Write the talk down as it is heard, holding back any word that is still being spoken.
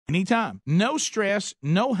anytime. No stress,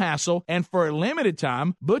 no hassle, and for a limited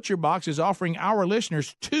time, ButcherBox is offering our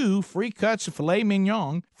listeners 2 free cuts of filet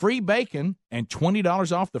mignon, free bacon, and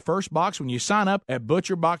 $20 off the first box when you sign up at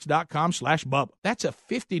ButcherBox.com/Bubba. That's a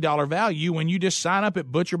 $50 value when you just sign up at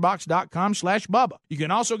ButcherBox.com/Bubba. You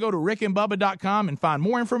can also go to RickandBubba.com and find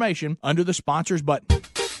more information under the sponsors button.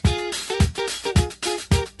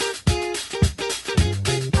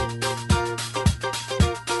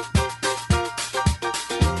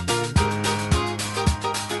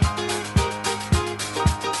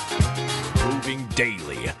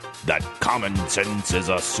 Daily that common sense is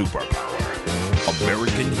a superpower.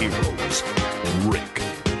 American heroes, Rick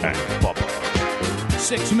and Bubba.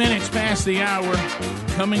 6 minutes past the hour,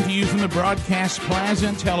 coming to you from the Broadcast Plaza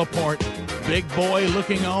and Teleport. Big boy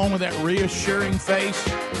looking on with that reassuring face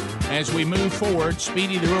as we move forward.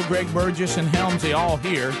 Speedy, the real Greg Burgess, and Helmsy all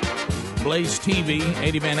here. Blaze TV,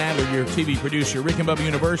 Eddie Van Adler, your TV producer. Rick and Bubba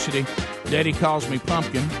University. Daddy calls me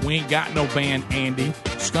Pumpkin. We ain't got no band, Andy.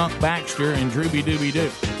 Skunk Baxter and Drooby Dooby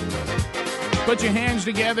Doo. Put your hands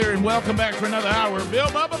together and welcome back for another hour. Bill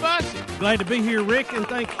Bubba Bussey. Glad to be here, Rick, and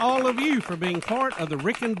thank all of you for being part of the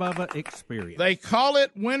Rick and Bubba experience. They call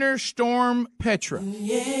it Winter Storm Petra.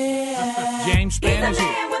 Yeah. James Spann is here.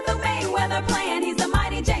 He's the man with the main weather plan. He's the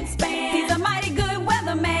mighty James Spann. He's a mighty good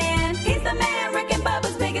weather man. He's the man, Rick and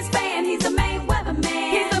Bubba's biggest fan. He's the main weather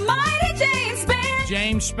man. He's the mighty James Spann.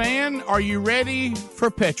 James Spann, are you ready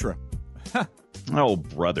for Petra? Oh,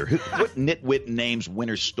 brother. What nitwit names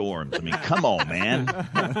winter storms? I mean, come on, man.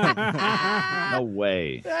 No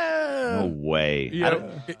way. No way.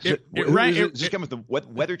 Is this coming from the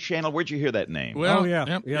Weather Channel? Where'd you hear that name? Well,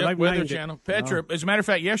 Yep, Weather Channel. Petra. As a matter of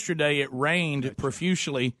fact, yesterday it rained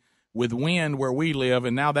profusely with wind where we live,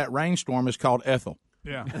 and now that rainstorm is called Ethel.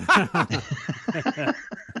 Yeah.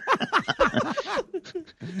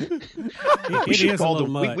 We should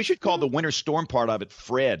call the winter storm part of it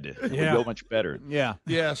Fred. It would go much better. Yeah.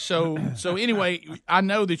 Yeah. So anyway, I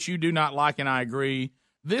know that you do not like, and I agree.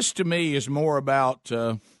 This to me is more about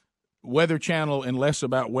Weather Channel and less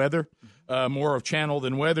about weather. More of channel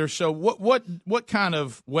than weather. So what kind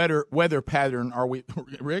of weather pattern are we,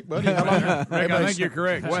 Rick, buddy? Rick, I think you're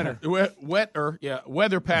correct.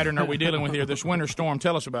 Weather pattern are we dealing with here? This winter storm.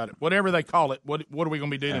 Tell us about it. Whatever they call it. What are we going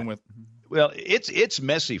to be dealing with? Well, it's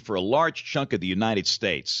messy for a large chunk of the United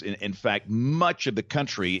States. In fact, much of the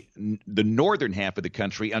country, the northern half of the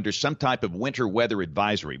country, under some type of winter weather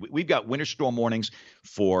advisory. We've got winter storm warnings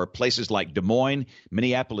for places like Des Moines,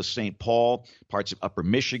 Minneapolis, St. Paul, parts of upper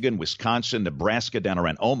Michigan, Wisconsin, Nebraska, down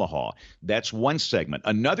around Omaha. That's one segment.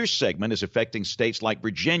 Another segment is affecting states like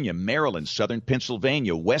Virginia, Maryland, southern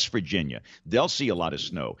Pennsylvania, West Virginia. They'll see a lot of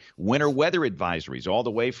snow. Winter weather advisories all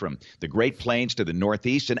the way from the Great Plains to the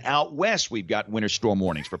Northeast, and out west we've got winter storm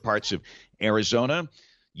warnings for parts of Arizona,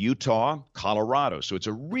 Utah, Colorado. So it's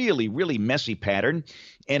a really, really messy pattern.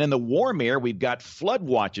 And in the warm air, we've got flood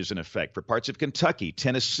watches in effect for parts of Kentucky,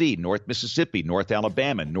 Tennessee, North Mississippi, North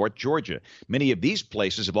Alabama, North Georgia. Many of these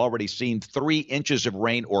places have already seen 3 inches of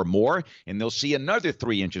rain or more, and they'll see another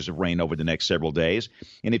 3 inches of rain over the next several days.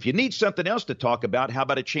 And if you need something else to talk about, how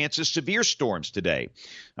about a chance of severe storms today?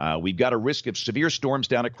 We've got a risk of severe storms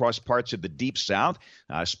down across parts of the Deep South,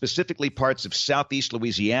 specifically parts of southeast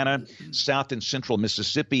Louisiana, south and central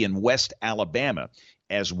Mississippi, and west Alabama.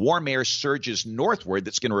 As warm air surges northward,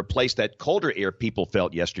 that's going to replace that colder air people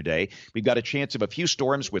felt yesterday. We've got a chance of a few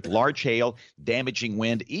storms with large hail, damaging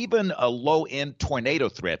wind, even a low-end tornado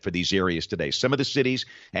threat for these areas today. Some of the cities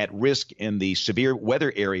at risk in the severe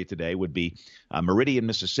weather area today would be Meridian,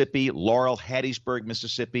 Mississippi, Laurel, Hattiesburg,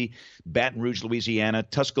 Mississippi, Baton Rouge, Louisiana,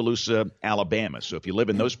 Tuscaloosa, Alabama. So if you live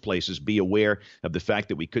in those places, be aware of the fact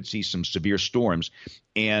that we could see some severe storms.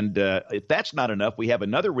 And if that's not enough, we have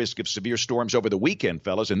another risk of severe storms over the weekend,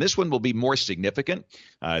 fellas, and this one will be more significant.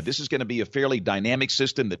 This is going to be a fairly dynamic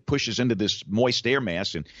system that pushes into this moist air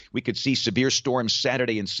mass, and we could see severe storms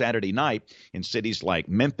Saturday and Saturday night in cities like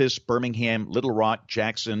Memphis, Birmingham, Little Rock,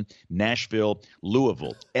 Jackson, Nashville,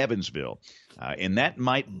 Louisville, Evansville. And that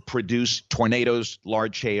might produce tornadoes,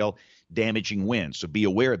 large hail, damaging winds. So be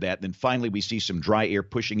aware of that. And then finally, we see some dry air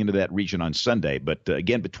pushing into that region on Sunday. But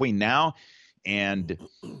again, between now and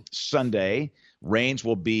Sunday, rains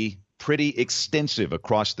will be pretty extensive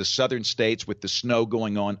across the southern states with the snow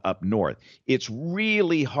going on up north. It's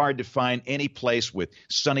really hard to find any place with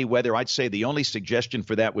sunny weather. I'd say the only suggestion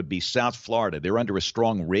for that would be South Florida. They're under a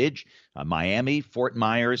strong ridge. Miami, Fort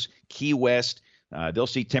Myers, Key West, they'll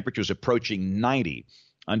see temperatures approaching 90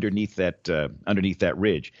 underneath that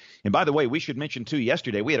ridge. And by the way, we should mention too,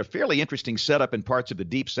 yesterday we had a fairly interesting setup in parts of the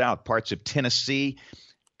Deep South, parts of Tennessee,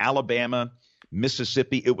 Alabama,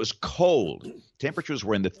 Mississippi. It was cold. Temperatures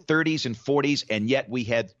were in the 30s and 40s, and yet we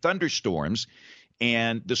had thunderstorms,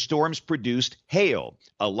 and the storms produced hail.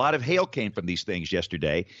 A lot of hail came from these things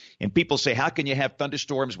yesterday, and people say, how can you have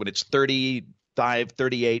thunderstorms when it's 35,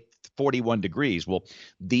 38, 41 degrees? Well,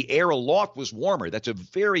 the air aloft was warmer. That's a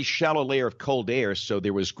very shallow layer of cold air, so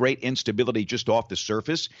there was great instability just off the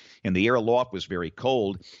surface, and the air aloft was very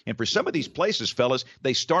cold. And for some of these places, fellas,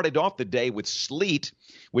 they started off the day with sleet,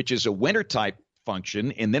 which is a winter-type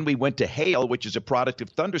function, and then we went to hail, which is a product of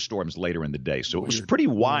thunderstorms later in the day. So it was pretty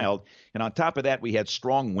wild. And on top of that, we had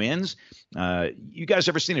strong winds. You guys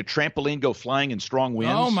ever seen a trampoline go flying in strong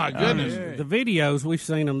winds? Oh, my goodness. The videos, we've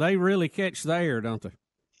seen them. They really catch the air, don't they?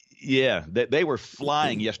 Yeah, they were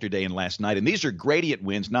flying yesterday and last night. And these are gradient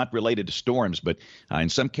winds, not related to storms. But in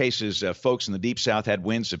some cases, folks in the Deep South had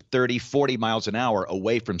winds of 30, 40 miles an hour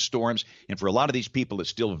away from storms. And for a lot of these people,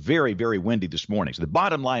 it's still very, very windy this morning. So the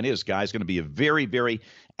bottom line is, guys, going to be a very, very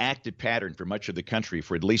active pattern for much of the country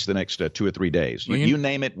for at least the next 2 or 3 days. Well, you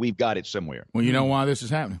name it, we've got it somewhere. Well, you know why this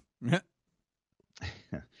is happening?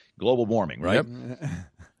 Global warming, right? Yep.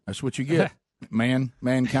 That's what you get.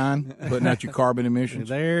 Mankind putting out your carbon emissions.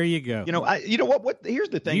 There you go. You know what? Here's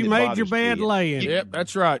the thing. You made your bed laying. Yep,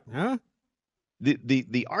 that's right. Huh?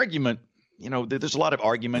 The argument, there's a lot of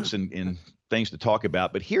arguments and things to talk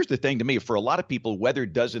about. But here's the thing to me. For a lot of people, weather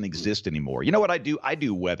doesn't exist anymore. You know what I do? I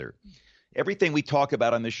do weather. Everything we talk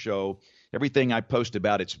about on this show, everything I post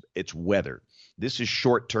about, it's weather. This is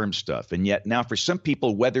short-term stuff. And yet now for some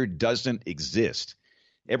people, weather doesn't exist.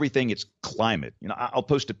 Everything, it's climate. I'll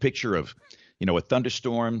post a picture of a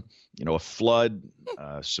thunderstorm, a flood,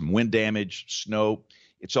 some wind damage, snow.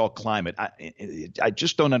 It's all climate. I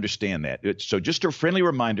just don't understand that. So just a friendly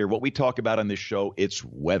reminder, what we talk about on this show, it's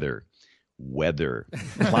weather. Weather.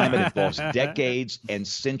 Climate involves decades and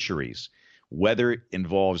centuries. Weather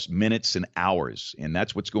involves minutes and hours, and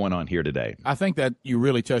that's what's going on here today. I think that you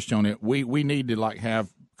really touched on it. We need to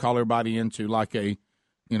call everybody into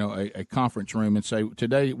a conference room and say,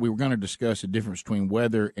 today we were going to discuss the difference between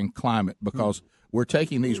weather and climate, because we're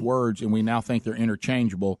taking these words and we now think they're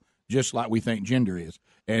interchangeable, just like we think gender is.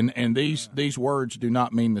 And these words do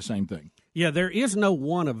not mean the same thing. Yeah, there is no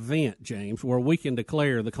one event, James, where we can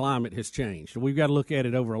declare the climate has changed. We've got to look at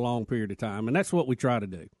it over a long period of time, and that's what we try to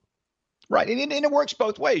do. Right, and it works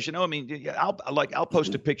both ways. I'll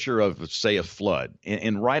post a picture of, say, a flood,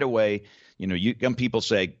 and right away, young people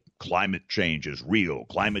say, climate change is real.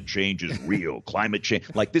 Climate change is real. Climate change.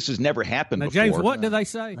 Like this has never happened before. James, what do they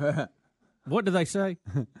say? What do they say?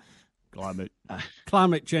 Climate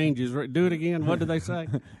change is real. Do it again. What do they say?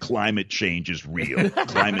 Climate change is real.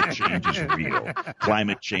 Climate change is real.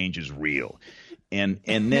 Climate change is real. And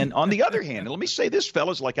then on the other hand, let me say this,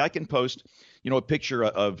 fellas, like I can post, a picture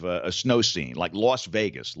of a snow scene, like Las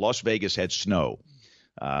Vegas. Las Vegas had snow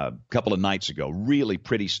a couple of nights ago, really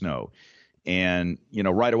pretty snow. And,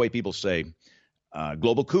 right away people say,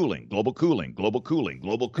 global cooling, global cooling, global cooling,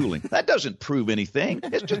 global cooling. That doesn't prove anything.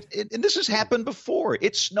 It's just, and this has happened before.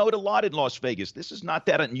 It snowed a lot in Las Vegas. This is not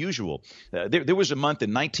that unusual. There was a month in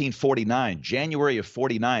 1949, January of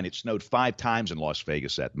 49, it snowed 5 times in Las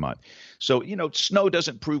Vegas that month. So, snow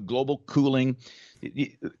doesn't prove global cooling.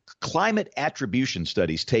 Climate attribution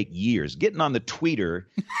studies take years. Getting on the tweeter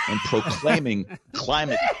and proclaiming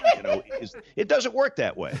climate, it doesn't work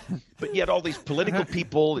that way. But yet all these political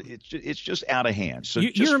people, it's just out of hand. So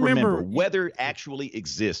just remember, weather actually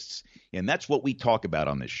exists. And that's what we talk about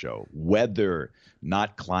on this show. Weather,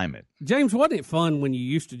 not climate. James, wasn't it fun when you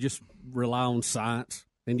used to just rely on science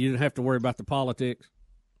and you didn't have to worry about the politics?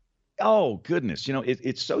 Oh, goodness.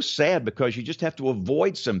 It's so sad because you just have to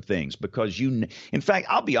avoid some things because in fact,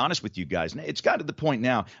 I'll be honest with you guys. It's got to the point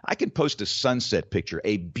now I can post a sunset picture,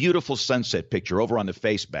 a beautiful sunset picture over on the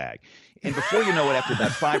face bag. And before you know it, after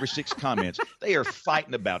about 5 or 6 comments, they are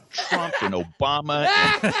fighting about Trump and Obama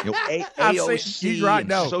and AOC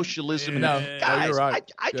and socialism. Guys, you're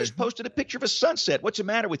right. I just posted a picture of a sunset. What's the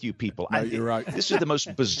matter with you people? You're right. This is the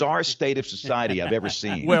most bizarre state of society I've ever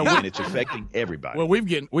seen, and it's affecting everybody. Well,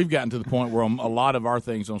 we've gotten to the point where a lot of our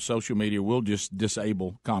things on social media will just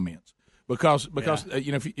disable comments because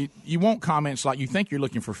if you want comments, like you think you're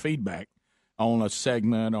looking for feedback on a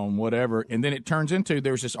segment, on whatever, and then it turns into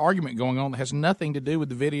there's this argument going on that has nothing to do with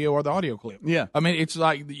the video or the audio clip. Yeah. I mean, it's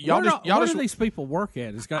like what do these people work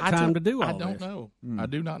at? It's got time to do all this. I don't know. I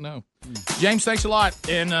do not know. James, thanks a lot.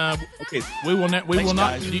 And okay, we will not.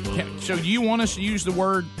 Guys. So do you want us to use the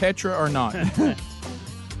word Petra or not?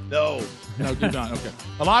 No, do not. Okay.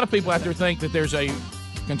 A lot of people out there think that there's a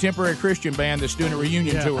contemporary Christian band that's doing a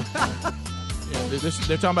reunion tour.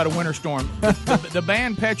 They're talking about a winter storm. The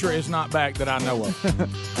band Petra is not back that I know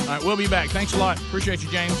of. All right, we'll be back. Thanks a lot. Appreciate you,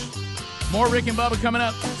 James. More Rick and Bubba coming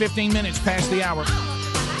up. 15 minutes past the hour.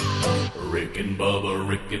 Rick and Bubba,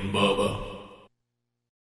 Rick and Bubba.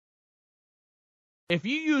 If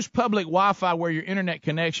you use public Wi-Fi where your internet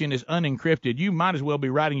connection is unencrypted, you might as well be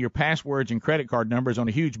writing your passwords and credit card numbers on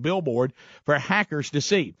a huge billboard for hackers to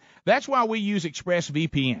see. That's why we use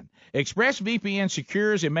ExpressVPN. ExpressVPN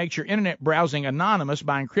secures and makes your internet browsing anonymous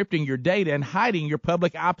by encrypting your data and hiding your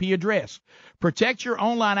public IP address. Protect your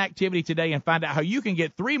online activity today and find out how you can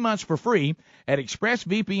get 3 months for free at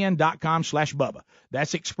expressvpn.com/Bubba.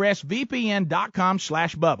 That's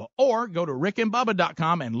expressvpn.com/Bubba. Or go to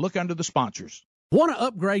rickandbubba.com and look under the sponsors. Want to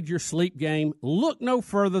upgrade your sleep game? Look no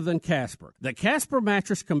further than Casper. The Casper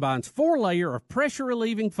mattress combines 4 layers of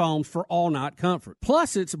pressure-relieving foams for all-night comfort.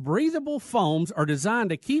 Plus, its breathable foams are designed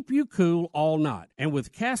to keep you cool all night. And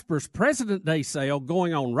with Casper's President Day sale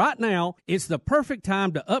going on right now, it's the perfect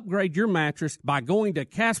time to upgrade your mattress by going to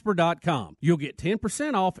Casper.com. You'll get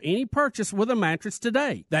 10% off any purchase with a mattress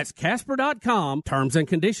today. That's Casper.com. Terms and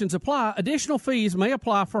conditions apply. Additional fees may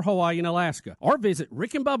apply for Hawaii and Alaska. Or visit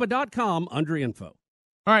rickandbubba.com under info.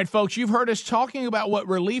 All right, folks, you've heard us talking about what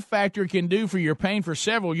Relief Factor can do for your pain for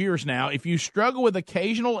several years now. If you struggle with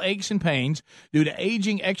occasional aches and pains due to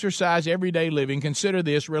aging, exercise, everyday living, consider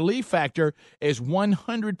this. Relief Factor is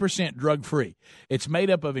 100% drug-free. It's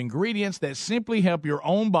made up of ingredients that simply help your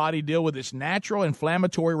own body deal with its natural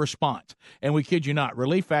inflammatory response. And we kid you not,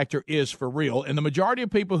 Relief Factor is for real. And the majority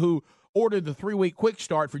of people who ordered the 3-week quick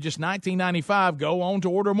start for just $19.95 go on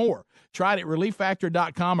to order more. Try it at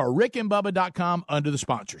relieffactor.com or rickandbubba.com under the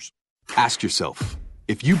sponsors. Ask yourself,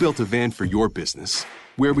 if you built a van for your business,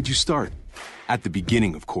 where would you start? At the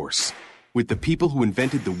beginning, of course, with the people who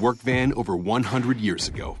invented the work van over 100 years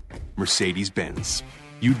ago, Mercedes-Benz.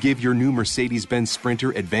 You'd give your new Mercedes-Benz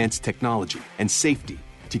Sprinter advanced technology and safety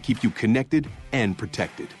to keep you connected and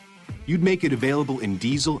protected. You'd make it available in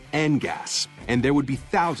diesel and gas, and there would be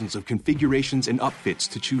thousands of configurations and upfits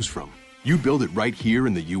to choose from. You build it right here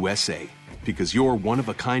in the USA, because your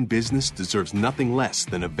one-of-a-kind business deserves nothing less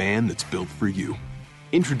than a van that's built for you.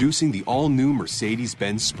 Introducing the all-new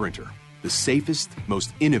Mercedes-Benz Sprinter, the safest,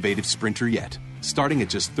 most innovative Sprinter yet, starting at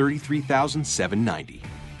just $33,790.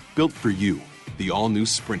 Built for you, the all-new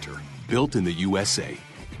Sprinter, built in the USA.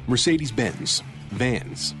 Mercedes-Benz,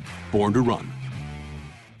 vans, born to run.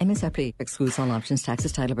 MSRP excludes all options,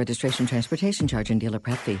 taxes, title, registration, transportation charge, and dealer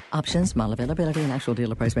prep fee. Options, model availability, and actual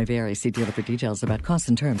dealer price may vary. See dealer for details about costs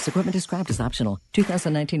and terms. Equipment described as optional.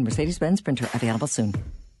 2019 Mercedes-Benz Sprinter available soon.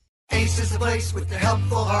 Ace is the place with the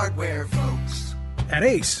helpful hardware, folks. At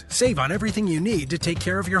Ace, save on everything you need to take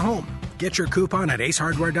care of your home. Get your coupon at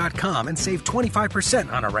acehardware.com and save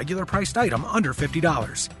 25% on a regular priced item under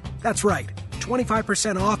 $50. That's right,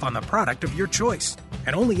 25% off on the product of your choice.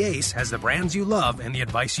 And only Ace has the brands you love and the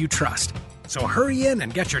advice you trust. So hurry in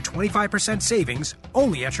and get your 25% savings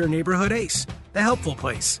only at your neighborhood Ace, the helpful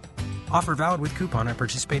place. Offer valid with coupon at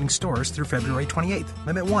participating stores through February 28th.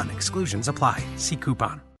 Limit 1. Exclusions apply. See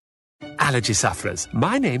coupon. Allergy sufferers,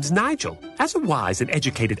 my name's Nigel. As a wise and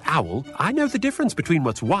educated owl, I know the difference between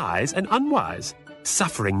what's wise and unwise.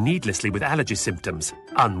 Suffering needlessly with allergy symptoms,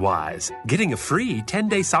 unwise. Getting a free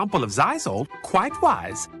 10-day sample of Zysol, quite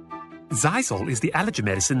wise. Zysol is the allergy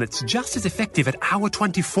medicine that's just as effective at hour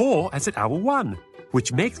 24 as at hour 1,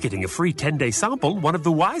 which makes getting a free 10-day sample one of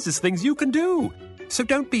the wisest things you can do. So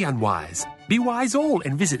don't be unwise. Be wise all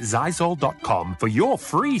and visit Zysol.com for your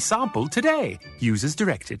free sample today. Use as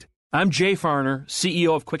directed. I'm Jay Farner,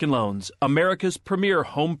 CEO of Quicken Loans, America's premier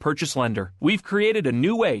home purchase lender. We've created a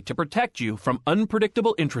new way to protect you from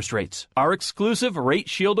unpredictable interest rates. Our exclusive Rate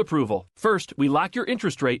Shield approval. First, we lock your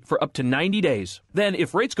interest rate for up to 90 days. Then,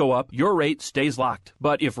 if rates go up, your rate stays locked.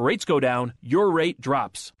 But if rates go down, your rate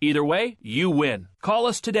drops. Either way, you win. Call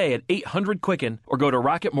us today at 800-QUICKEN or go to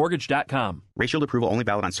rocketmortgage.com. Rate Shield approval only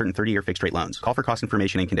valid on certain 30-year fixed-rate loans. Call for cost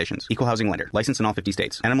information and conditions. Equal housing lender. Licensed in all 50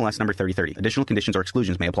 states. NMLS number 3030. Additional conditions or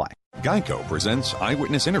exclusions may apply. Geico presents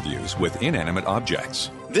eyewitness interviews with inanimate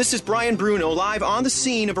objects. This is Brian Bruno live on the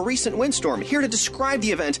scene of a recent windstorm, here to describe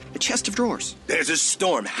the event, The Chest of Drawers. There's a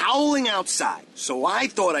storm howling outside, so I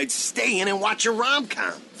thought I'd stay in and watch a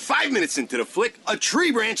rom-com. 5 minutes into the flick, a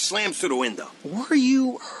tree branch slams through the window. Were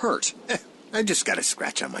you hurt? I just got a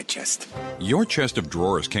scratch on my chest. Your chest of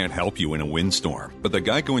drawers can't help you in a windstorm, but the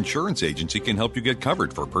Geico Insurance Agency can help you get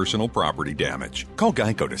covered for personal property damage. Call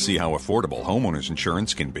Geico to see how affordable homeowners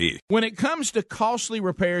insurance can be. When it comes to costly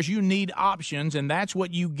repairs, you need options, and that's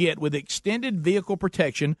what you get with extended vehicle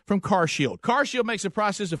protection from CarShield. CarShield makes the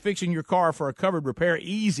process of fixing your car for a covered repair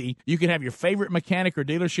easy. You can have your favorite mechanic or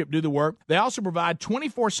dealership do the work. They also provide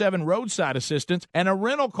 24/7 roadside assistance and a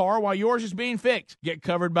rental car while yours is being fixed. Get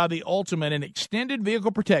covered by the ultimate in extended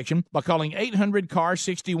vehicle protection by calling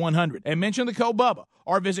 800-CAR-6100 and mention the code BUBBA,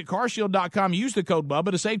 or visit carshield.com. Use the code BUBBA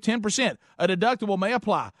to save 10%. A deductible may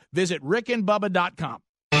apply. Visit rickandbubba.com.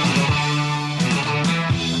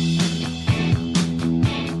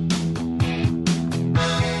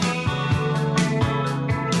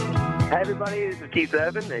 Hey, everybody, this is Keith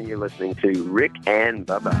Urban, and you're listening to Rick and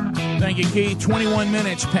Bubba. Thank you, Keith. 21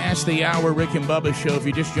 minutes past the hour, Rick and Bubba show. If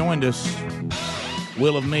you just joined us,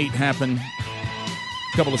 Wheel of Meat happened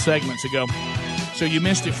a couple of segments ago. So you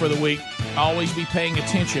missed it for the week. Always be paying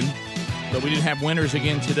attention. But we didn't have winners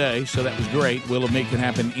again today, so that was great. Wheel of Meat can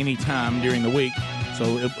happen anytime during the week.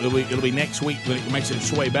 So it'll be next week when it makes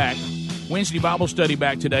its way back. Wednesday Bible study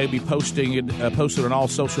back today will be posted on all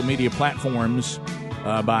social media platforms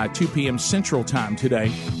by 2 p.m. Central Time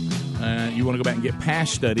today. You want to go back and get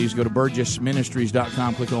past studies, go to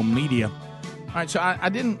burgessministries.com, click on media. All right, so I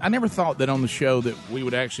never thought that on the show that we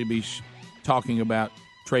would actually be talking about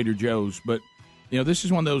Trader Joe's, but this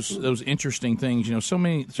is one of those interesting things. So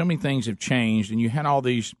many things have changed, and you had all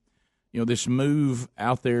these, this move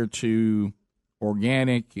out there to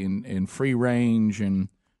organic and free range, and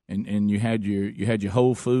you had your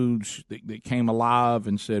Whole Foods that came alive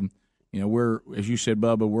and said, we're, as you said,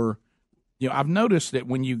 Bubba, I've noticed that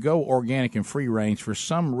when you go organic and free range, for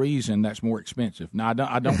some reason that's more expensive. Now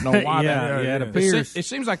I don't know why. It appears. It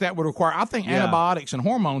seems like that would require. I think antibiotics and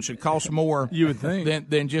hormones should cost more. You would think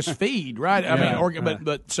than just feed, right? I mean,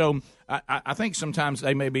 but so I think sometimes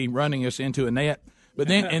they may be running us into a net. But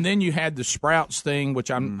then you had the Sprouts thing, which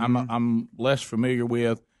I'm less familiar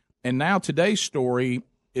with, and now today's story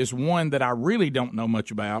is one that I really don't know much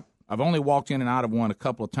about. I've only walked in and out of one a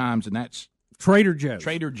couple of times, and that's Trader Joe's.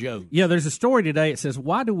 Trader Joe's. Yeah, there's a story today. It says,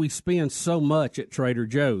 why do we spend so much at Trader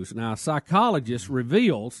Joe's? Now, a psychologist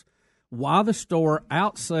reveals why the store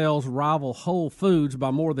outsells rival Whole Foods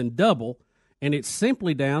by more than double, and it's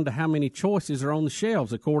simply down to how many choices are on the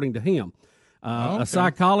shelves, according to him. A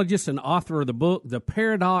psychologist and author of the book, The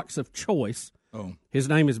Paradox of Choice. His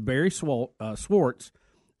name is Barry Schwartz,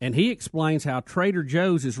 and he explains how Trader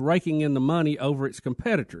Joe's is raking in the money over its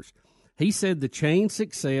competitors. He said the chain's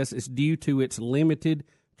success is due to its limited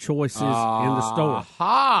choices in the store.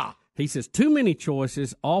 He says too many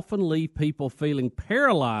choices often leave people feeling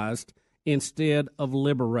paralyzed instead of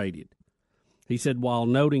liberated. He said while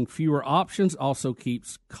noting fewer options also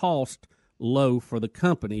keeps cost low for the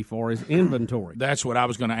company for his inventory. That's what I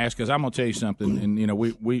was going to ask, because I'm going to tell you something, and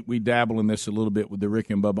we dabble in this a little bit with the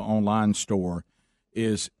Rick and Bubba online store,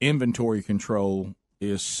 is inventory control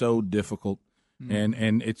is so difficult.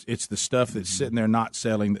 And it's the stuff that's sitting there not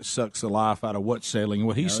selling that sucks the life out of what's selling. And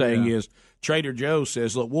what he's saying is Trader Joe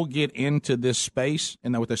says, look, we'll get into this space.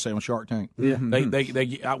 Isn't that what they say on Shark Tank? Yeah.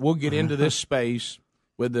 We'll get into this space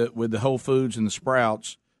with the Whole Foods and the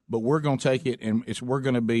Sprouts, but we're going to take it and we're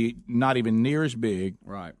going to be not even near as big.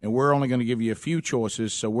 Right. And we're only going to give you a few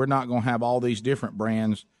choices, so we're not going to have all these different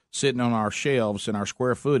brands sitting on our shelves and our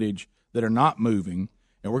square footage that are not moving.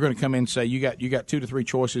 And we're going to come in and say, you got 2 to 3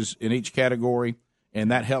 choices in each category,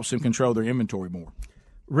 and that helps them control their inventory more.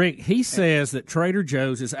 Rick, he says that Trader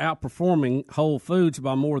Joe's is outperforming Whole Foods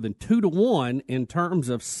by more than 2 to 1 in terms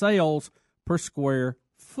of sales per square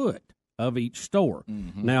foot of each store.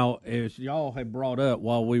 Mm-hmm. Now, as y'all have brought up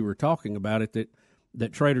while we were talking about it,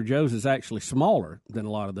 that Trader Joe's is actually smaller than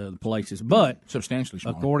a lot of the other places, but substantially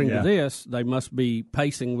smaller. According to this, they must be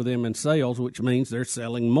pacing with them in sales, which means they're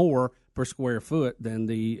selling more per square foot than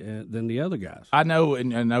the other guys. I know,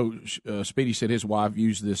 and I know Speedy said his wife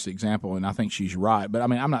used this example, and I think she's right. But I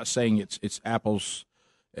mean, I'm not saying it's apples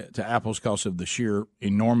to apples because of the sheer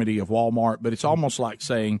enormity of Walmart, but it's almost like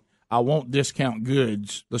saying I want discount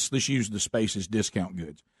goods. Let's use the space as discount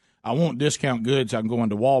goods. I want discount goods. I'm going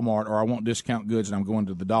to Walmart, or I want discount goods, and I'm going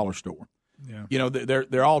to the dollar store. Yeah.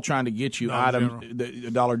 They're all trying to get you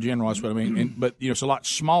items. Dollar General. That's what I mean. But it's a lot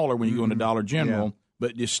smaller when you go into Dollar General. Yeah.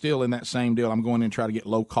 But you're still in that same deal. I'm going in and try to get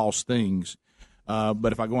low-cost things.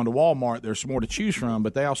 But if I go into Walmart, there's more to choose from,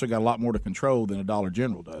 but they also got a lot more to control than a Dollar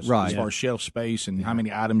General does. Right. As far as shelf space and how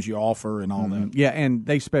many items you offer and all that. Yeah, and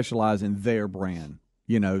they specialize in their brand.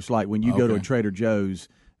 It's like when you go to a Trader Joe's,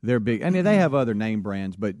 They're big, and they have other name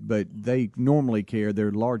brands, but they normally carry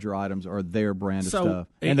their larger items are their brand of stuff.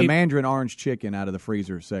 And the Mandarin Orange Chicken out of the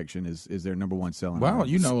freezer section is their number one selling. Well, item.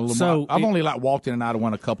 you know a little more. I've only walked in and out of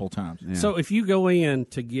one a couple of times. Yeah. So if you go in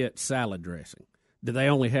to get salad dressing, do they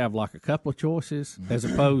only have like a couple of choices as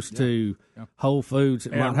opposed to Whole Foods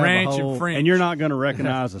that might have Ranch a whole, and French? And you're not going to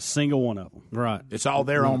recognize a single one of them. Right. It's all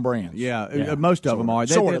their own brands. Yeah. Most of them are.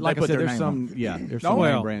 Like I said, there's some. There's some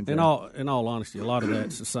name brands. In all honesty, a lot of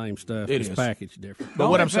that's the same stuff. It is packaged different.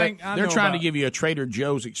 But what I'm saying, they're trying to give you a Trader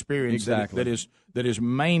Joe's experience that is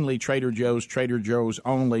mainly Trader Joe's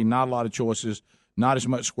only, not a lot of choices, not as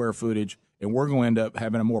much square footage, and we're going to end up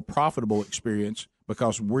having a more profitable experience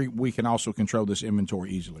because we can also control this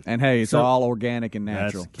inventory easily. And hey, it's all organic and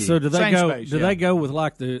natural. So do they they go with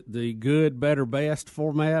like the good, better, best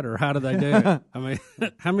format, or how do they do it? I mean,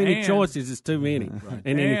 how many choices is too many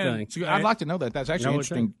in anything? I'd like to know that. That's actually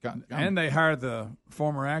interesting. And they hired the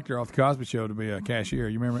former actor off the Cosby Show to be a cashier.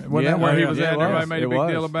 You remember? Wasn't that where he was at? Everybody made a big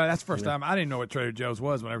deal about it. That's the first time. I didn't know what Trader Joe's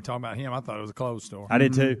was when they were talking about him. I thought it was a clothes store. I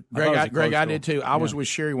did too. Greg, I did too. I was with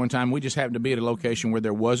Sherry one time. We just happened to be at a location where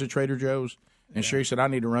there was a Trader Joe's. And Sherry said, I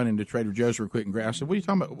need to run into Trader Joe's real quick and grab. I said, what are you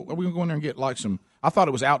talking about? Are we going to go in there and get like some – I thought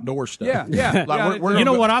it was outdoor stuff. Yeah. Like you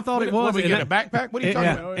know what I thought it was? We get a backpack? What are you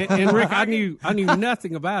talking about? And Rick, I knew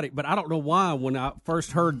nothing about it, but I don't know why when I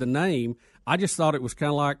first heard the name, I just thought it was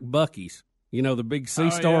kind of like Buc-ee's. You know, the big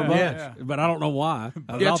C-store Buc-ee's. But I don't know why.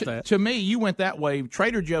 I thought that. To me, you went that way.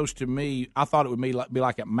 Trader Joe's, to me, I thought it would be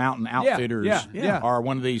like a Mountain Outfitters or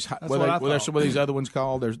one of these. There's some of these other ones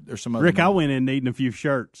called. There's some other Rick, ones. I went in needing a few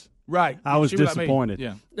shirts. Right. I was disappointed.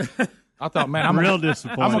 Yeah. I thought, man, I'm real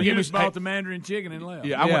disappointed. I'm gonna bought the Mandarin chicken and left.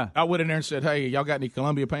 I went in there and said, hey, y'all got any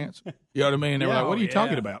Columbia pants? You know what I mean? And they were like, what are you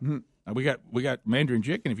talking about? We got Mandarin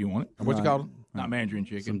chicken if you want it. What's it called? Not Mandarin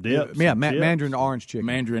chicken. Some dips. Yeah, Mandarin Orange Chicken.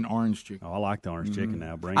 Mandarin Orange Chicken. Oh, I like the orange chicken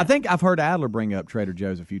now. I think I've heard Adler bring up Trader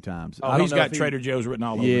Joe's a few times. Oh, he's got Trader Joe's written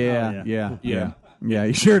all over. Yeah,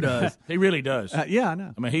 he sure does. He really does. Yeah, I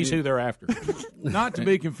know. I mean, he's who they're after. Not to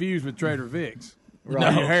be confused with Trader Vic's.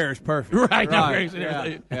 Right. No. Your hair is perfect. Right.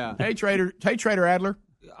 Yeah. Hey, Trader Adler.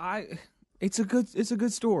 It's a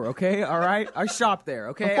good store, okay? All right? I shop there,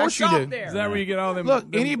 okay? Of course I shop you do. there. Is that where you get all them?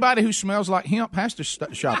 Look, anybody who smells like hemp has to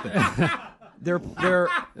shop there. They're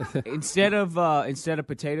instead of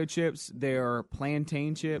potato chips, their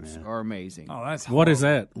plantain chips are amazing. Oh, that's what is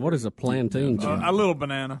that? What is a plantain chip? A little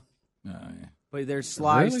banana. But they're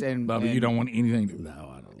sliced and Bubba, you don't want anything to. No,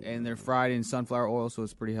 I don't. And they're fried in sunflower oil, so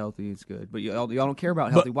it's pretty healthy. It's good. But y'all don't care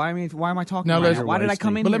about healthy. Why am I talking about that? Why did I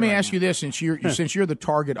come in? But let me here ask you this: since you're the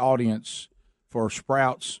target audience for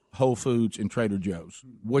Sprouts, Whole Foods, and Trader Joe's,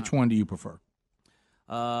 which one do you prefer?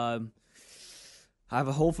 I have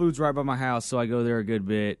a Whole Foods right by my house, so I go there a good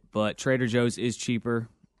bit. But Trader Joe's is cheaper,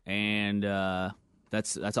 and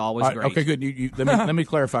that's always great. Okay, good. Let me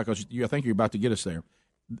clarify because I think you're about to get us there.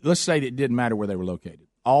 Let's say that it didn't matter where they were located.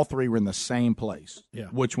 All three were in the same place. Yeah.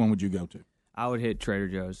 Which one would you go to? I would hit Trader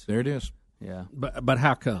Joe's. There it is. Yeah. But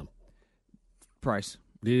how come? Price.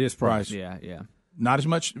 It is price. Yeah. Not as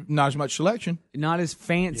much selection. Not as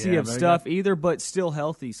fancy of stuff either, but still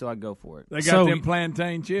healthy, so I go for it. They got them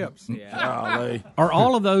plantain chips. Yeah. Are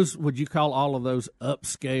all of those, would you call all of those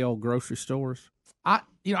upscale grocery stores? I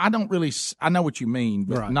don't really, I know what you mean,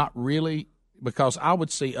 but not really, because I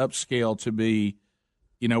would see upscale to be,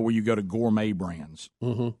 where you go to gourmet brands.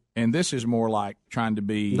 Mm-hmm. And this is more like trying to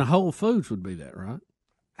be. The Whole Foods would be that, right?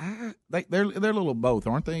 They're a little both,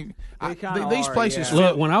 aren't they? These places.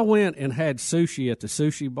 Look, when I went and had sushi at the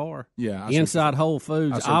sushi bar, inside Whole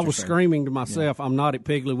Foods, I was screaming to myself, "I'm not at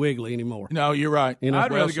Piggly Wiggly anymore." No, you're right.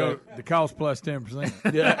 I'd rather go the cost plus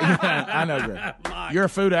 10%. Yeah, I know, Greg. You're a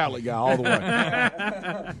food outlet guy all the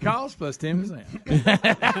way. Cost plus 10%.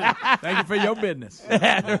 Thank you for your business.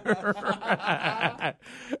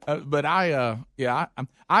 But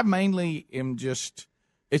I mainly am just.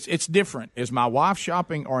 It's different. Is my wife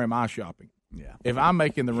shopping or am I shopping? Yeah. If I'm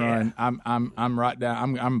making the run, I'm right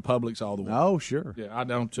down. I'm Publix all the way. Oh, sure. Yeah, I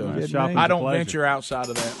don't. I don't venture outside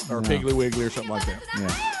of that or Piggly Wiggly or something like that.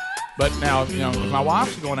 Yeah. But now, if my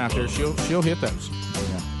wife's going out there, she'll hit those.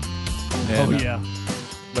 Yeah. And,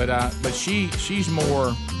 but she's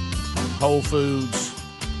more Whole Foods,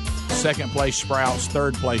 second place Sprouts,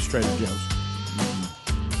 third place Trader Joe's.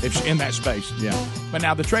 If she's in that space. Yeah. But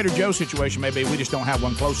now the Trader Joe's situation may be we just don't have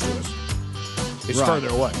one close to us. It's further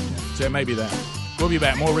away. So it may be that. We'll be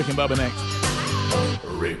back. More Rick and Bubba next.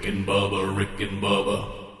 Rick and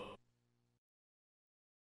Bubba.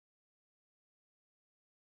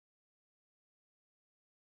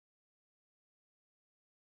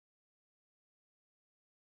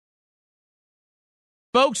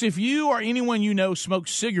 Folks, if you or anyone you know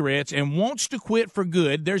smokes cigarettes and wants to quit for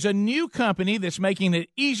good, there's a new company that's making it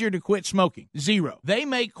easier to quit smoking. Zero. They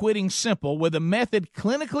make quitting simple with a method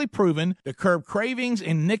clinically proven to curb cravings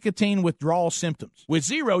and nicotine withdrawal symptoms. With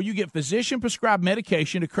Zero, you get physician-prescribed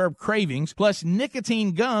medication to curb cravings, plus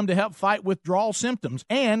nicotine gum to help fight withdrawal symptoms,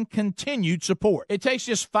 and continued support. It takes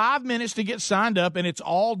just 5 minutes to get signed up, and it's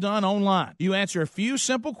all done online. You answer a few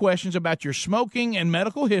simple questions about your smoking and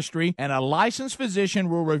medical history, and a licensed physician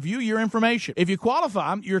will review your information. If you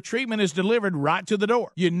qualify, your treatment is delivered right to the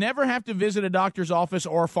door. You never have to visit a doctor's office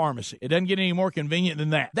or a pharmacy. It doesn't get any more convenient than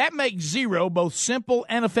that. That makes Zero both simple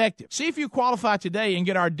and effective. See if you qualify today and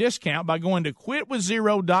get our discount by going to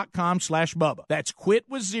quitwithzero.com/Bubba. That's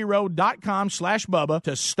quitwithzero.com/Bubba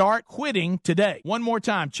to start quitting today. One more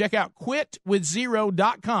time, check out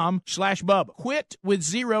quitwithzero.com/Bubba.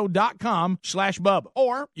 Quitwithzero.com/Bubba.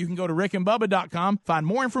 Or you can go to rickandbubba.com, find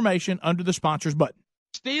more information under the sponsors button.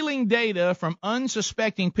 Stealing data from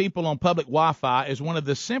unsuspecting people on public Wi-Fi is one of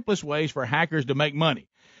the simplest ways for hackers to make money.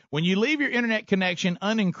 When you leave your internet connection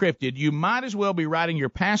unencrypted, you might as well be writing your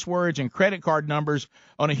passwords and credit card numbers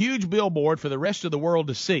on a huge billboard for the rest of the world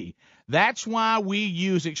to see. That's why we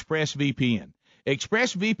use ExpressVPN.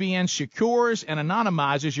 ExpressVPN secures and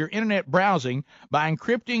anonymizes your internet browsing by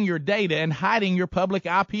encrypting your data and hiding your public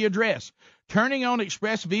IP address. Turning on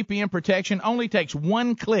ExpressVPN protection only takes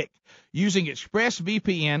one click. Using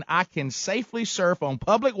ExpressVPN, I can safely surf on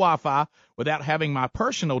public Wi-Fi without having my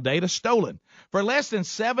personal data stolen. For less than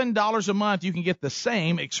 $7 a month, you can get the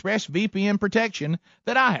same ExpressVPN protection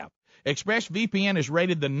that I have. ExpressVPN is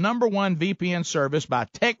rated the #1 VPN service by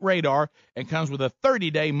TechRadar and comes with a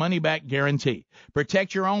 30-day money-back guarantee.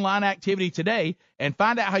 Protect your online activity today and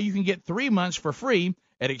find out how you can get 3 months for free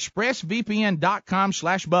at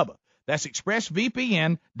expressvpn.com/Bubba. That's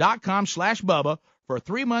expressvpn.com/Bubba for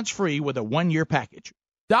 3 months free with a 1-year package.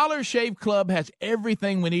 Dollar Shave Club has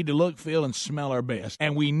everything we need to look, feel, and smell our best,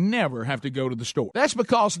 and we never have to go to the store. That's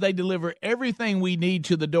because they deliver everything we need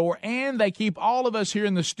to the door, and they keep all of us here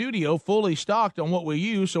in the studio fully stocked on what we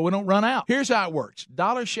use so we don't run out. Here's how it works.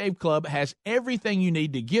 Dollar Shave Club has everything you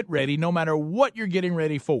need to get ready no matter what you're getting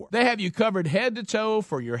ready for. They have you covered head to toe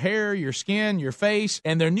for your hair, your skin, your face,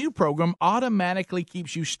 and their new program automatically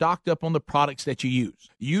keeps you stocked up on the products that you use.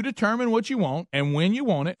 You determine what you want and when you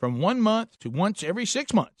want it from 1 month to once every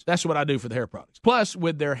 6 months. That's what I do for the hair products. Plus,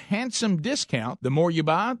 with their handsome discount, the more you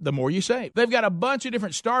buy, the more you save. They've got a bunch of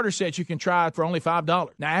different starter sets you can try for only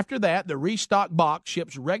 $5. Now, after that, the Restock box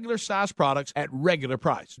ships regular size products at regular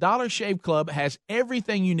price. Dollar Shave Club has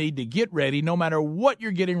everything you need to get ready no matter what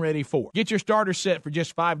you're getting ready for. Get your starter set for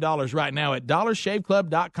just $5 right now at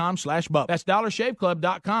dollarshaveclub.com/Bubba. That's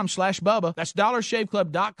dollarshaveclub.com/Bubba. That's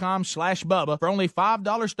dollarshaveclub.com/Bubba for only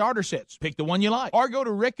 $5 starter sets. Pick the one you like. Or go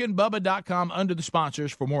to rickandbubba.com under the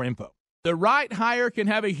sponsors for more info. The right hire can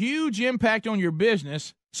have a huge impact on your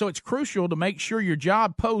business, so it's crucial to make sure your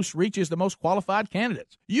job post reaches the most qualified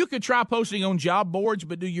candidates. You could try posting on job boards,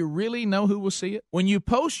 but do you really know who will see it? When you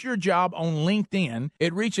post your job on LinkedIn,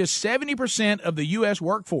 it reaches 70% of the U.S.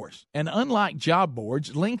 workforce. And unlike job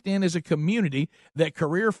boards, LinkedIn is a community that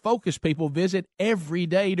career-focused people visit every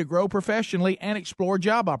day to grow professionally and explore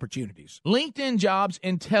job opportunities. LinkedIn Jobs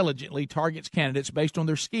intelligently targets candidates based on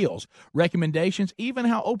their skills, recommendations, even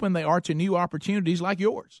how open they are to new opportunities like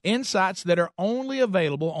yours. Insights that are only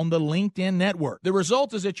available on the LinkedIn network. The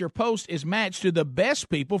result is that your post is matched to the best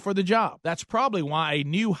people for the job. That's probably why a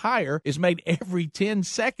new hire is made every 10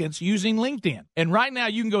 seconds using LinkedIn. And right now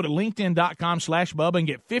you can go to linkedin.com/Bubba and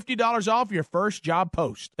get $50 off your first job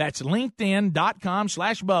post. That's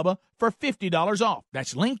linkedin.com/Bubba for $50 off.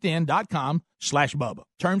 That's linkedin.com/Bubba.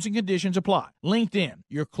 Terms and conditions apply. LinkedIn,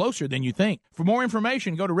 you're closer than you think. For more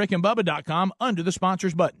information, go to rickandbubba.com under the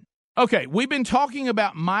sponsors button. Okay, we've been talking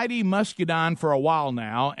about Mighty Muscadine for a while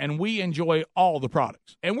now, and we enjoy all the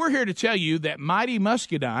products. And we're here to tell you that Mighty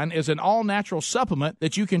Muscadine is an all-natural supplement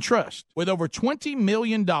that you can trust. With over $20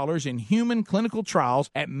 million in human clinical trials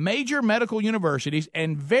at major medical universities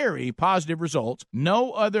and very positive results,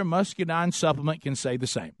 no other muscadine supplement can say the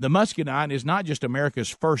same. The muscadine is not just America's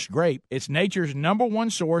first grape, it's nature's #1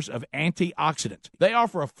 source of antioxidants. They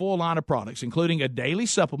offer a full line of products, including a daily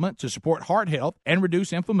supplement to support heart health and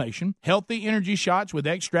reduce inflammation, healthy energy shots with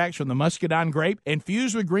extracts from the muscadine grape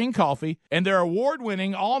infused with green coffee, and their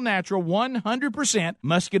award-winning all-natural 100%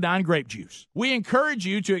 muscadine grape juice. We encourage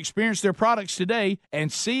you to experience their products today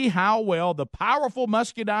and see how well the powerful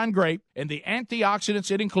muscadine grape and the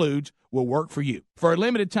antioxidants it includes will work for you. For a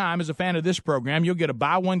limited time, as a fan of this program, you'll get a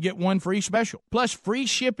buy one, get one free special, plus free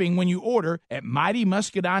shipping when you order at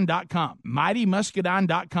MightyMuscadine.com.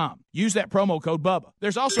 MightyMuscadine.com. Use that promo code BUBBA.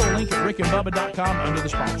 There's also a link at rickandbubba.com under the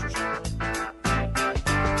sponsors.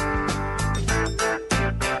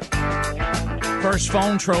 First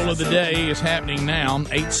phone troll of the day is happening now.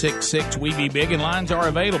 866-WE-BE-BIG, and lines are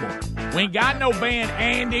available. We ain't got no band,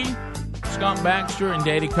 Andy. Skunk Baxter and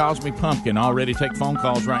Daddy Calls Me Pumpkin already take phone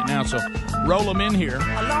calls right now, so roll them in here.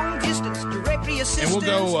 And we'll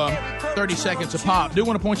go 30 seconds a pop. Do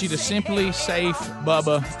want to point you to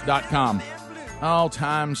simplysafebubba.com. All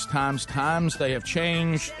times, they have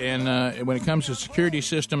changed, and when it comes to security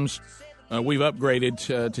systems, we've upgraded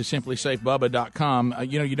to simplysafebubba.com.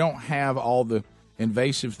 You don't have all the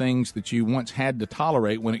invasive things that you once had to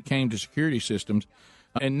tolerate when it came to security systems.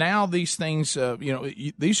 And now these things,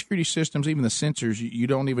 these security systems, even the sensors, you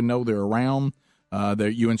don't even know they're around.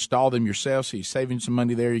 You install them yourself, so you're saving some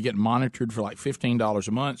money there. You're getting monitored for like $15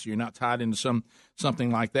 a month, so you're not tied into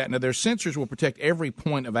something like that. Now, their sensors will protect every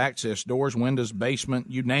point of access, doors, windows,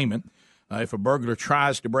 basement, you name it. If a burglar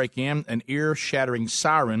tries to break in, an ear-shattering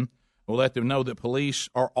siren will let them know that police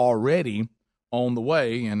are already on the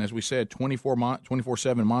way. And as we said,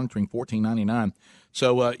 24/7 monitoring, $14.99.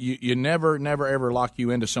 So you never, ever lock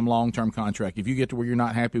you into some long-term contract. If you get to where you're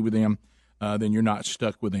not happy with them, then you're not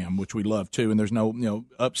stuck with them, which we love too. And there's no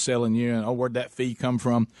upselling you and, where'd that fee come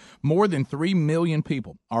from? More than 3 million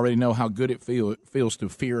people already know how good it feels to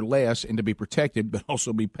fear less and to be protected, but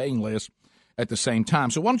also be paying less at the same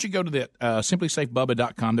time. So why don't you go to the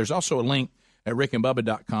simplysafebubba.com. There's also a link at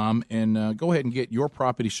rickandbubba.com, and go ahead and get your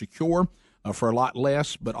property secure for a lot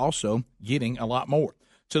less, but also getting a lot more.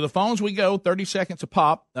 To the phones we go, 30 seconds a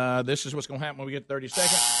pop. This is what's going to happen when we get 30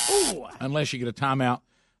 seconds. Ooh. Unless you get a timeout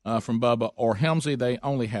from Bubba or Helmsley, they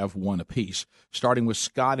only have one apiece. Starting with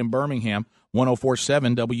Scott in Birmingham,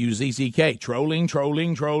 104.7 WZZK. Trolling.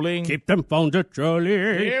 Keep them phones a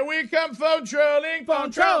trolling. Here we come, phone trolling.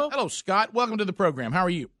 Hello, Scott. Welcome to the program. How are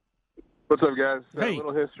you? What's up, guys? Hey. A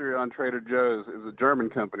little history on Trader Joe's. It was a German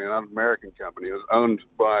company, not an American company. It was owned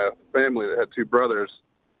by a family that had two brothers.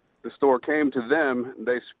 The store came to them.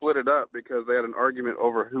 They split it up because they had an argument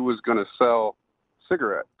over who was going to sell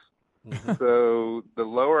cigarettes. So the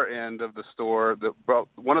lower end of the store,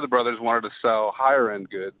 one of the brothers wanted to sell higher-end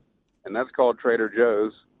goods, and that's called Trader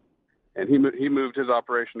Joe's. And he moved his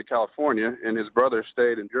operation to California, and his brother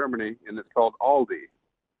stayed in Germany, and it's called Aldi.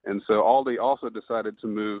 And so Aldi also decided to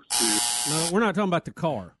move to... No, we're not talking about the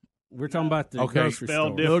car. We're talking about the grocery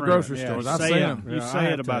store. The grocery stores. I've seen them. You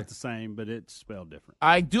say it about the same, but it's spelled different.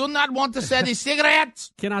 I do not want to sell the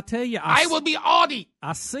cigarettes. Can I tell you? I will be Audi.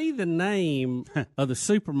 I see the name of the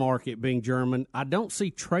supermarket being German. I don't see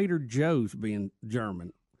Trader Joe's being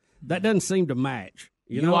German. That doesn't seem to match.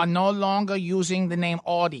 You are no longer using the name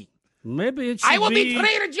Audi. Maybe it should I will be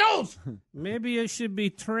Trader Joe's. Maybe it should be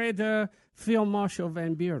Trader Phil Marshall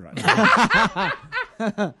Van Buren.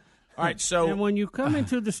 All right, so... And when you come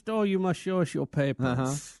into the store, you must show us your papers.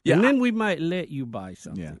 Uh-huh. Yeah, and then we might let you buy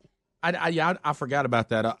something. Yeah. I forgot about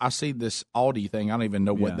that. I see this Aldi thing. I don't even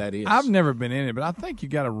know what that is. I've never been in it, but I think you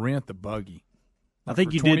got to rent the buggy. I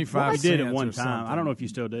think you did. You did at one time. I don't know if you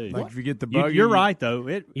still do. Like if you get the buggy, you're right though.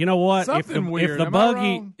 You know what? Something weird.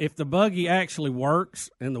 If the buggy actually works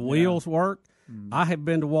and the wheels work, I have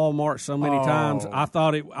been to Walmart so many times. I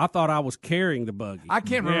thought I was carrying the buggy. I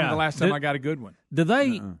can't remember the last time I got a good one. Do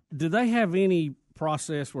they have any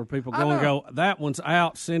process where people go and go, that one's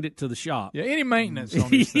out, send it to the shop? Yeah, any maintenance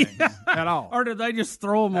on these things at all? Or do they just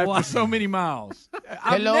throw them away? After so many miles.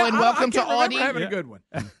 Hello and welcome to Audi. Having a good one.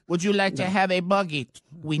 Would you like to have a buggy?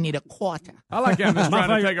 We need a quarter. I like how I'm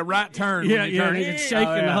trying to take a right turn. Yeah, and it's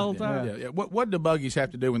shaking the whole time. Yeah. What do buggies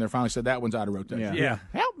have to do when they're finally said that one's out of rotation? Yeah.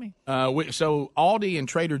 Help me. So Aldi and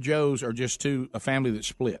Trader Joe's are just a family that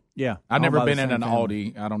split. Yeah. I've never been in an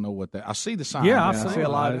Aldi. I don't know what that. I see the sign. Yeah, I see a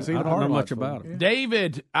lot. I don't know much about it.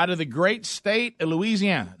 David, out of the great state of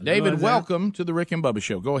Louisiana. David, welcome to the Rick and Bubba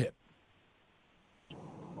Show. Go ahead.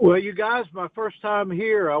 Well, you guys, my first time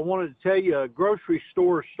here, I wanted to tell you a grocery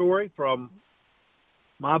store story from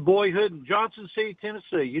my boyhood in Johnson City,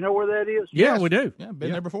 Tennessee. You know where that is? Yeah, we do. Yeah,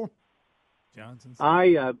 been there before. Johnson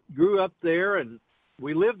City. I grew up there, and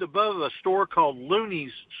we lived above a store called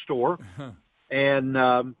Looney's Store. And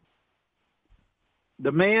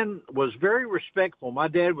the man was very respectful. My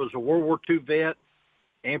dad was a World War II vet,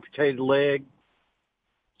 amputated leg.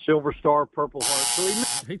 Silver Star, Purple Heart.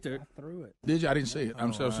 So he threw it. Did you? I didn't see it.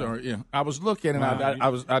 I'm so sorry. Yeah, I was looking and I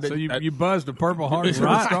didn't. So you buzzed a Purple Heart and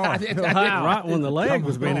Silver Star. I did. Right when the leg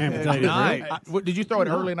was being amputated. Did you throw it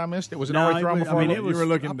early and I missed it? Was it already thrown before? You were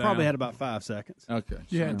looking I down. probably had about 5 seconds. Okay.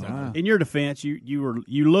 You had time. In your defense, you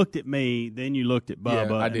looked at me, then you looked at Bubba,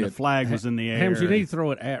 Yeah, I and did. the flag was in the air. Hams, you need to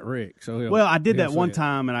throw it at Rick. So I did that one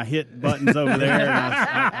time, and I hit buttons over there.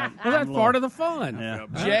 And well, that's part of the fun. Yeah.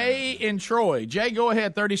 Jay in Troy. Jay, go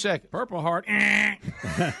ahead. 30 seconds. Purple Heart.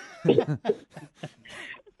 Good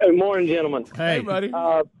morning, gentlemen. Hey, buddy.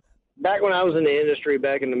 Back when I was in the industry,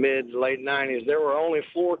 back in the late 90s, there were only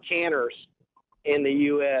 4 canners in the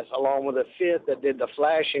U.S., along with a 5th that did the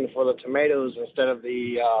flashing for the tomatoes instead of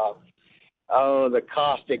the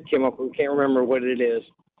caustic chemical, can't remember what it is,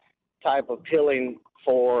 type of peeling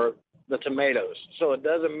for the tomatoes. So it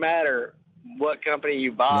doesn't matter what company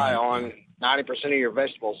you buy on 90% of your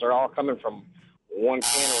vegetables. They're all coming from one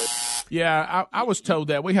canner. Yeah, I was told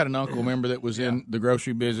that. We had an uncle, remember, that was in the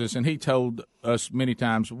grocery business, and he told us many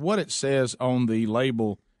times what it says on the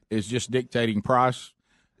label is just dictating price.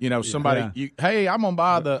 You know, somebody, hey, I'm gonna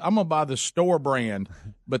buy the store brand,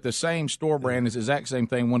 but the same store brand is the exact same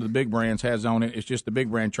thing one of the big brands has on it. It's just the big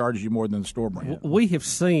brand charges you more than the store brand. We've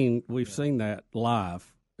seen that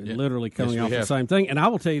live, literally coming off the same thing. And I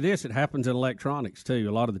will tell you this: it happens in electronics too.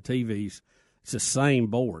 A lot of the TVs. It's the same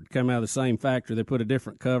board, come out of the same factory. They put a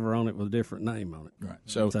different cover on it with a different name on it. Right.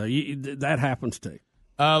 So that happens too.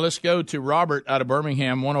 Let's go to Robert out of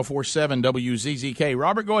Birmingham, 104.7 WZZK.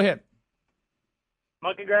 Robert, go ahead.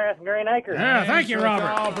 Monkey Grass and Green Acres. Yeah, thank you,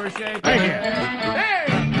 Robert. Appreciate it. Thank you.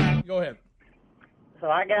 Hey! Go ahead. So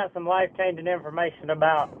I got some life-changing information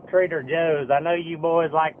about Trader Joe's. I know you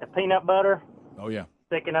boys like the peanut butter. Oh, yeah.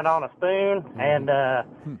 Sticking it on a spoon, and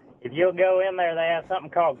if you'll go in there, they have something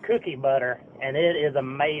called cookie butter, and it is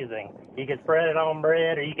amazing. You can spread it on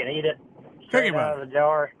bread, or you can eat it straight out of the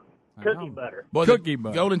jar. Cookie butter. Boy, Cookie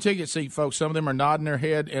butter. Golden ticket seat, folks. Some of them are nodding their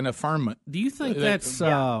head in affirmation. Do you think that's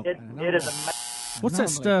it is amazing. What's that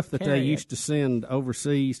stuff that they used to send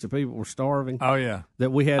overseas to people who were starving? Oh, yeah.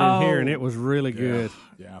 That we had in here, and it was really good.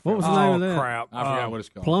 Yeah. What was the name of that? Crap. I forgot what it's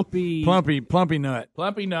called. Plumpy nut.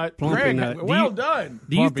 Plumpy nut. Plumpy Greg, nut. well done.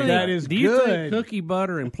 Do you Plumpy think nut is do you good. think cookie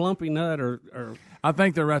butter and plumpy nut are I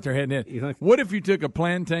think they're right there heading in. You think- What if you took a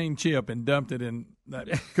plantain chip and dumped it in that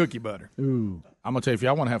cookie butter? Ooh. I'm going to tell you, if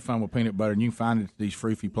y'all want to have fun with peanut butter, and you can find it at these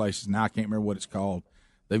Freefee places. Now, I can't remember what it's called.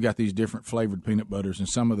 They've got these different flavored peanut butters, and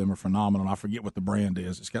some of them are phenomenal. I forget what the brand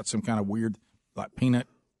is. It's got some kind of weird, like peanut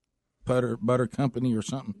butter company or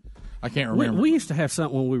something. I can't remember. We used to have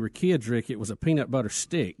something when we were kids, Rick. It was a peanut butter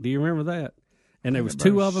stick. Do you remember that? And there was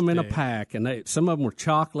 2 of them in a pack, and some of them were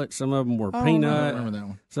chocolate, some of them were peanut. I remember that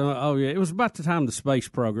one. So, it was about the time of the space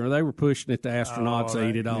program. They were pushing it to astronauts to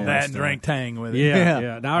eat it all. That and drink Tang with it.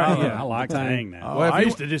 Yeah. I like Tang now. Well, I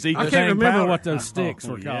used to just eat I the can't Tang remember powder. what those sticks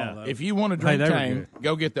were yeah. called. If you want to drink they were Tang,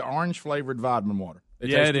 go get the orange-flavored vitamin water. It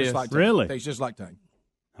tastes is. just like Tang. Really? It tastes just like Tang.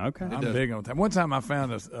 Okay. I'm big on Tang. One time I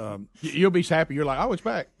found You'll be happy. You're like, oh, it's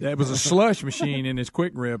back. it was a slush machine in his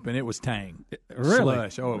Quick Rip, and it was Tang. Really?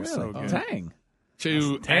 Slush. Oh, it was so good. Tang.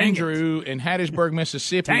 To Andrew in Hattiesburg,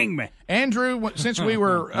 Mississippi. Tang me. Andrew, since we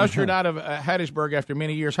were ushered out of Hattiesburg after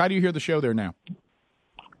many years, how do you hear the show there now?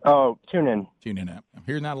 Oh, tune in. Tune in app. I'm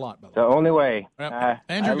hearing that a lot, by the The only way. Andrew,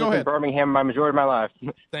 I go lived ahead. in Birmingham my majority of my life.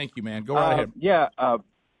 Thank you, man. Go right ahead.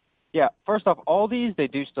 Yeah. First off, Aldi's, they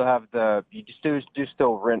do still have you just do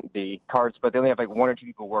still rent the carts, but they only have like 1 or 2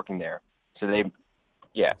 people working there. So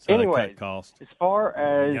So anyway, they cut cost. as far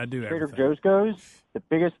as gotta do Trader everything. Joe's goes, the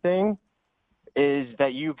biggest thing is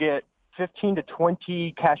that you get 15 to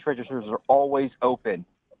 20 cash registers are always open.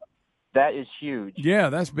 That is huge. Yeah,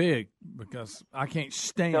 that's big because I can't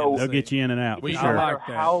stand So- it. They'll get you in and out. We- for I No sure. matter like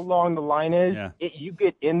that. how long the line is, Yeah. you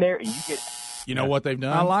get in there and you get. You know what they've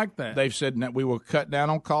done? I like that. They've said that we will cut down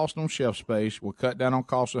on cost on shelf space. We'll cut down on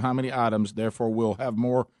cost of how many items. Therefore, we'll have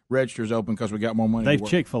more registers open because we got more money. They've to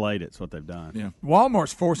work. Chick-fil-A'd it's what they've done. Yeah.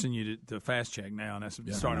 Walmart's forcing you to fast check now, and that's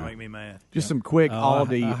starting to make me mad. Just some quick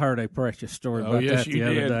Aldi. I heard a precious story Oh, about yes, that you the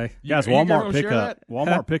other did. day. Guys, You gonna Walmart share pickup. that?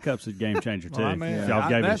 Walmart pickup's a game changer too. Well, I mean, if y'all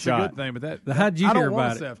gave it a that's shot. good thing, but How'd you I don't hear want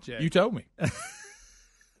about it? self-check. You told me.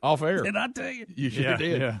 Off air. Did I tell you? You sure Yeah,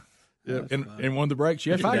 did. yeah. Yeah. In one of the breaks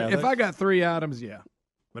yesterday. If I got 3 items, yeah.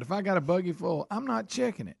 But if I got a buggy full, I'm not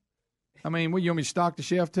checking it. I mean, what, you want me to stock the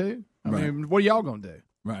shelf too? I mean, what are y'all going to do?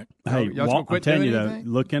 Right. Hey, Y'all just gonna I'm quit telling you doing though,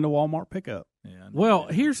 anything? look into Walmart pickup. Well,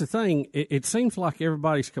 here's the thing. It seems like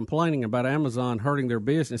everybody's complaining about Amazon hurting their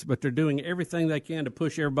business, but they're doing everything they can to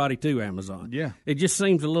push everybody to Amazon. Yeah. It just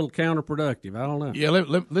seems a little counterproductive. I don't know.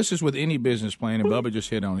 Yeah, this is with any business plan, and Bubba just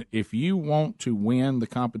hit on it. If you want to win the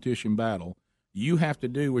competition battle, You have to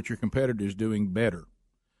do what your competitor is doing better.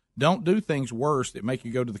 Don't do things worse that make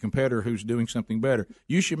you go to the competitor who's doing something better.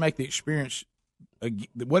 You should make the experience,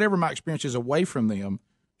 whatever my experience is away from them,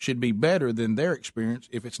 should be better than their experience.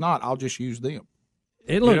 If it's not, I'll just use them.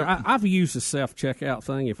 I've used the self-checkout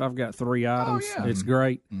thing. If I've got 3 items, it's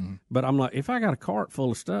great. Mm-hmm. But I'm like, if I got a cart full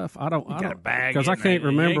of stuff, I don't got a bag because I can't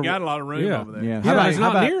remember. You ain't got a lot of room over there. Yeah, it's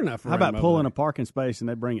not near enough. How about pulling a parking space and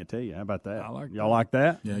they bring it to you? How about that? Y'all like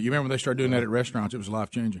that? Yeah, you remember when they started doing that at restaurants? It was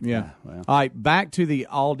life-changing. Yeah. Well. All right, back to the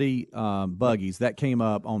Aldi buggies. That came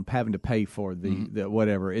up on having to pay for the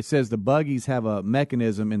whatever. It says the buggies have a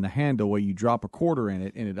mechanism in the handle where you drop a quarter in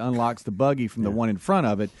it, and it unlocks the buggy from the one in front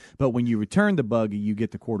of it. But when you return the buggy, you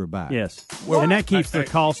get the quarter back. Yes. Well, and that keeps the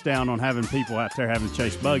cost down on having people out there having to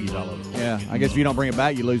chase buggies all over. Yeah, I guess if you don't bring it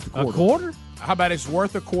back, you lose the quarter. A quarter? How about it's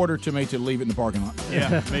worth a quarter to me to leave it in the parking lot?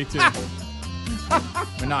 Yeah, me too.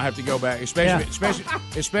 And not have to go back, especially if it's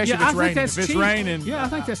raining. If it's raining, I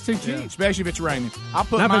think that's too cheap. Especially if it's raining. If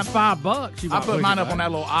it's $5, I put mine up on that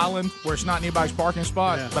little island where it's not in anybody's parking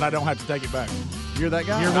spot, but I don't have to take it back. You're that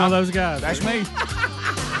guy. You're one of those guys. That's me.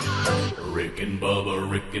 Rick and Bubba,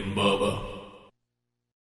 Rick and Bubba.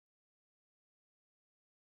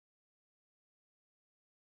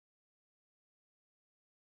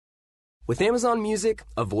 With Amazon Music,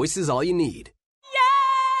 a voice is all you need.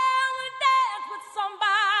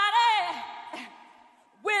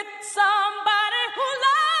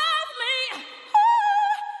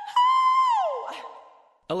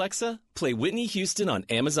 Alexa, play Whitney Houston on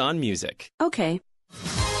Amazon Music. Okay.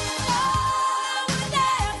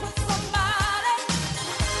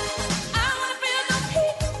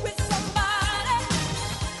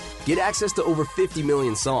 Get access to over 50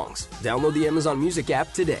 million songs. Download the Amazon Music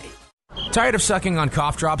app today. Tired of sucking on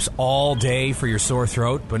cough drops all day for your sore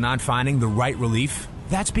throat, but not finding the right relief?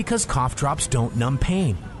 That's because cough drops don't numb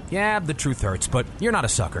pain. Yeah, the truth hurts, but you're not a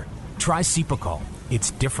sucker. Try Cepacol.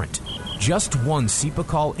 It's different. Just one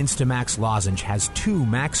Cepacol Instamax lozenge has 2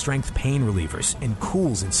 max-strength pain relievers and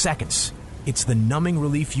cools in seconds. It's the numbing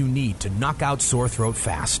relief you need to knock out sore throat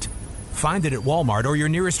fast. Find it at Walmart or your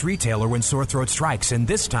nearest retailer when sore throat strikes, and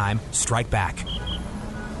this time, strike back.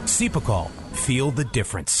 Cepacol. Feel the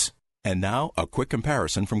difference. And now, a quick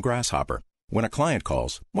comparison from Grasshopper. When a client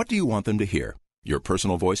calls, what do you want them to hear? Your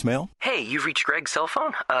personal voicemail? Hey, you've reached Greg's cell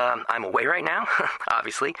phone. I'm away right now,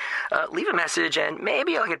 obviously. Leave a message and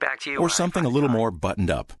maybe I'll get back to you. Or something a little more buttoned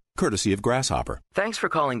up, courtesy of Grasshopper. Thanks for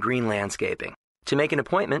calling Green Landscaping. To make an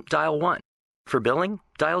appointment, dial 1. For billing,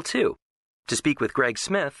 dial 2. To speak with Greg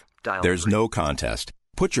Smith, dial There's 3. no contest.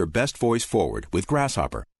 Put your best voice forward with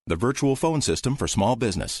Grasshopper, the virtual phone system for small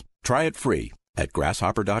business. Try it free at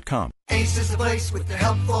grasshopper.com. Ace is the place with the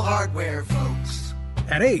helpful hardware, folks.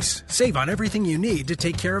 At Ace, save on everything you need to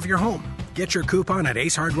take care of your home. Get your coupon at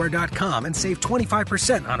acehardware.com and save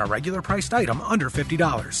 25% on a regular priced item under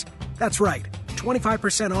 $50. That's right,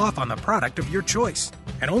 25% off on the product of your choice.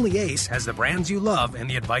 And only Ace has the brands you love and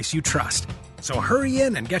the advice you trust. So hurry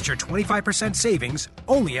in and get your 25% savings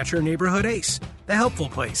only at your neighborhood Ace, the helpful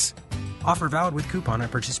place. Offer valid with coupon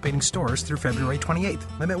at participating stores through February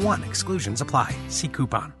 28th. Limit 1. Exclusions apply. See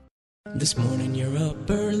coupon. This morning you're up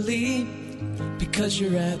early because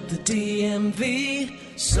you're at the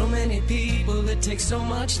DMV. So many people, it takes so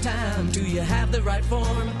much time. Do you have the right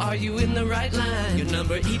form? Are you in the right line? Your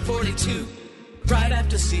number E42, right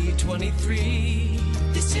after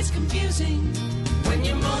C23. This is confusing when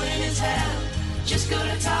your morning is hell. Just go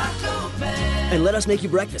to Taco Bell. And let us make you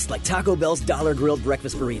breakfast like Taco Bell's Dollar Grilled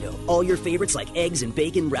Breakfast Burrito. All your favorites like eggs and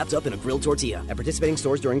bacon wrapped up in a grilled tortilla. At participating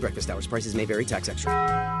stores during breakfast hours. Prices may vary. Tax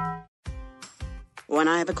extra. When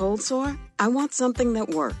I have a cold sore, I want something that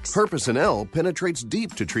works. Herpecin L penetrates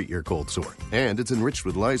deep to treat your cold sore. And it's enriched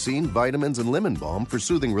with lysine, vitamins, and lemon balm for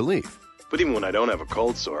soothing relief. But even when I don't have a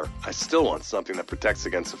cold sore, I still want something that protects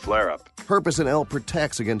against a flare-up. Herpecin L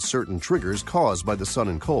protects against certain triggers caused by the sun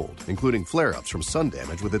and cold, including flare-ups from sun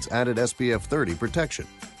damage with its added SPF 30 protection.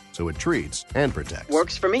 So it treats and protects.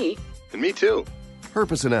 Works for me. And me too.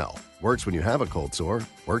 Herpecin L. Works when you have a cold sore,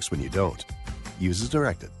 works when you don't. Use as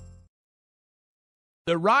directed.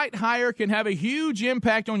 The right hire can have a huge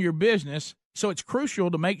impact on your business, so it's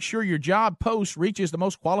crucial to make sure your job post reaches the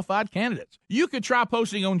most qualified candidates. You could try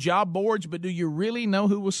posting on job boards, but do you really know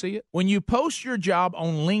who will see it? When you post your job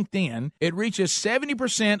on LinkedIn, it reaches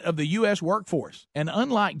 70% of the U.S. workforce. And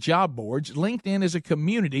unlike job boards, LinkedIn is a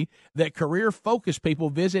community that career-focused people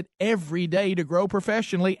visit every day to grow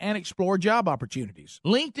professionally and explore job opportunities.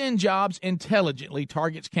 LinkedIn Jobs intelligently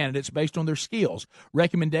targets candidates based on their skills,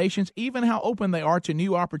 recommendations, even how open they are to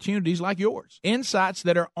new opportunities like yours. Insights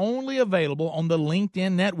that are only available available on the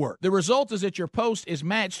LinkedIn network. The result is that your post is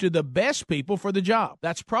matched to the best people for the job.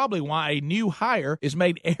 That's probably why a new hire is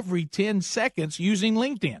made every 10 seconds using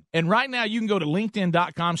LinkedIn. And right now you can go to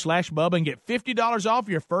linkedin.com/Bubba and get $50 off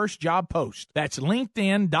your first job post. That's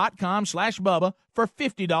linkedin.com/Bubba for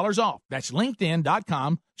 $50 off. That's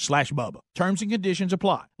linkedin.com/Bubba. Terms and conditions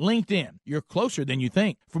apply. LinkedIn, you're closer than you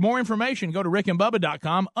think. For more information, go to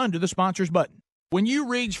rickandbubba.com under the sponsors button. When you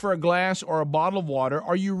reach for a glass or a bottle of water,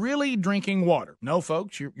 are you really drinking water? No,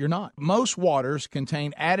 folks, you're not. Most waters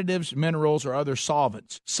contain additives, minerals, or other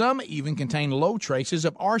solvents. Some even contain low traces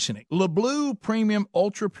of arsenic. LeBlue Premium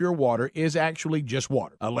Ultra Pure Water is actually just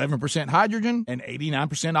water. 11% hydrogen and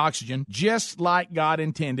 89% oxygen, just like God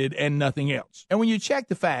intended and nothing else. And when you check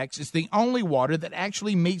the facts, it's the only water that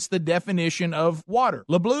actually meets the definition of water.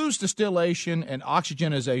 LeBlue's distillation and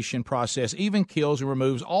oxygenization process even kills and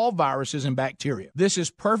removes all viruses and bacteria. This is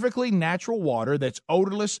perfectly natural water that's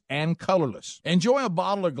odorless and colorless. Enjoy a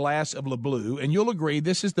bottle or glass of LeBlue, and you'll agree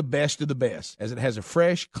this is the best of the best, as it has a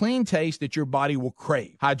fresh, clean taste that your body will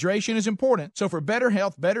crave. Hydration is important, so for better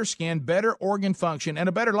health, better skin, better organ function, and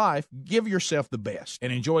a better life, give yourself the best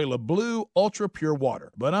and enjoy LeBlue Ultra Pure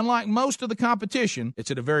Water. But unlike most of the competition, it's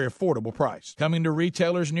at a very affordable price. Coming to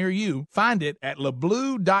retailers near you, find it at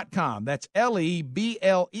leblue.com. That's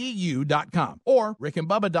LEBLEU.com or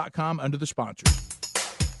rickandbubba.com under the sponsors.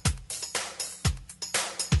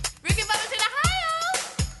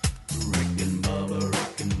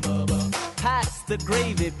 Pass the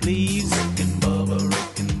gravy, please.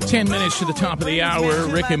 10 minutes to the top of the hour.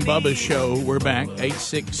 Rick and Bubba's show. We're back.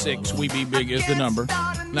 866 We Be Big is the number.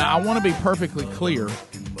 Now, I want to be perfectly clear.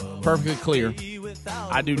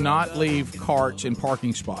 I do not leave carts in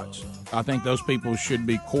parking spots. I think those people should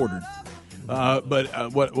be quartered. I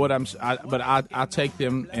take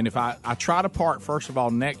them, and if I try to park, first of all,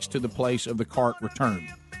 next to the place of the cart return.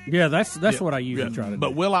 Yeah, that's what I usually try to do.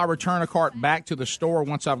 But will I return a cart back to the store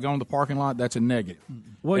once I've gone to the parking lot? That's a negative.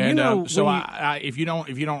 Well, if you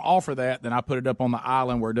don't offer that, then I put it up on the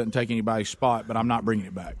island where it doesn't take anybody's spot. But I'm not bringing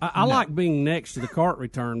it back. I like being next to the cart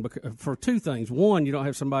return for two things. One, you don't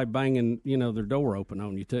have somebody banging their door open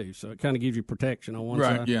on you too, so it kind of gives you protection on one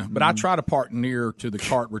side. Right. Yeah. But I try to park near to the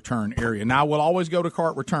cart return area. Now, I will always go to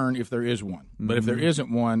cart return if there is one. But if there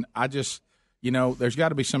isn't one, I just. There's got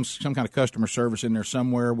to be some kind of customer service in there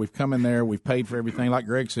somewhere. We've come in there, we've paid for everything. Like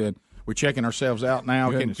Greg said, we're checking ourselves out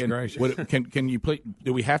now. Can you please?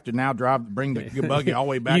 Do we have to now bring the buggy all the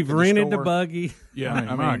way back? You've to the rented store? the buggy.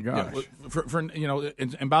 Yeah, my gosh.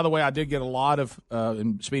 And by the way, I did get a lot of,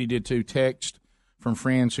 and Speedy did too, text from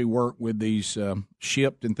friends who work with these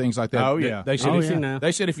shipped and things like that. Oh yeah, they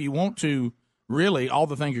said if you want to really all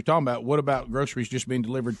the things you're talking about, what about groceries just being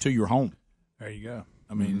delivered to your home? There you go.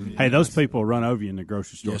 I mean, hey, those people run over you in the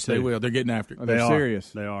grocery store. Yes, too. they will. They're getting after it. Oh, They're serious.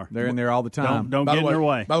 They are. They're in there all the time. Don't get in their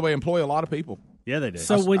way. By the way, employ a lot of people. Yeah, they do.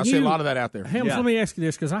 So I see a lot of that out there. Helms, let me ask you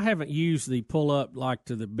this, because I haven't used the pull-up like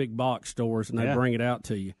to the big box stores and they bring it out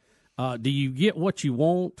to you. Do you get what you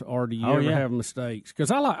want, or do you ever have mistakes?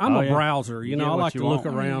 Because I'm a browser. I like to look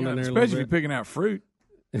around in there, especially if you're picking out fruit.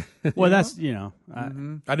 Well, that's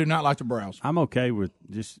I do not like to browse. I'm okay with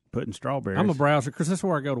just putting strawberries. I'm a browser because that's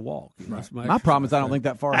where I go to walk. My problem is I don't think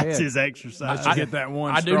that far ahead. That's his exercise. I get that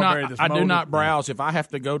one. I do not browse. If I have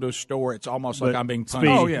to go to a store, it's almost like I'm being punished.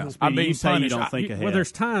 Oh yeah, I'm being punished. You don't think ahead. Well,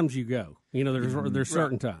 there's times you go. There's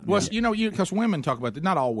certain times. Well, because women talk about that.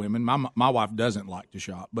 Not all women. My wife doesn't like to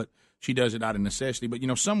shop, but she does it out of necessity. But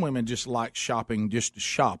some women just like shopping just to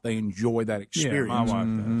shop. They enjoy that experience. Yeah, my wife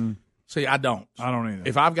does. See, I don't. I don't either.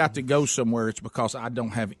 If I've got to go somewhere, it's because I don't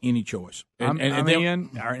have any choice. If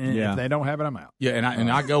they don't have it, I'm out. Yeah,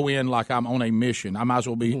 and I go in like I'm on a mission. I might as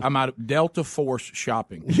well be. I'm out Delta Force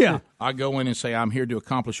shopping. Yeah, I go in and say I'm here to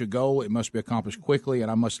accomplish a goal. It must be accomplished quickly,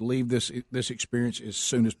 and I must leave this experience as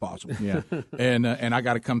soon as possible. Yeah, and I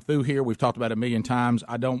got to come through here. We've talked about it a million times.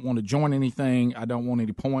 I don't want to join anything. I don't want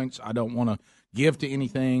any points. I don't want to give to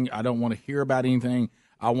anything. I don't want to hear about anything.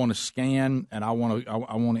 I want to scan, and I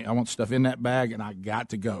want stuff in that bag, and I got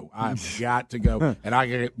to go. I've got to go, and I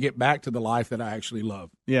got to get back to the life that I actually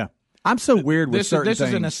love. Yeah, I'm so weird with certain things. This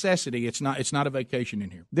is a necessity. It's not a vacation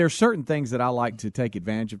in here. There's certain things that I like to take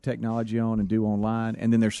advantage of technology on and do online,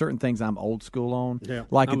 and then there's certain things I'm old school on,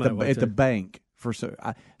 like at the bank.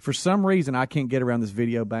 For some reason, I can't get around this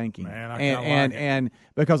video banking, and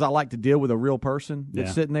because I like to deal with a real person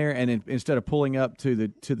that's sitting there, and instead of pulling up to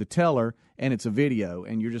the teller and it's a video,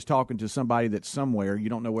 and you're just talking to somebody that's somewhere. You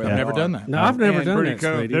don't know where I've they never are. done that. No, I've never done Pretty that.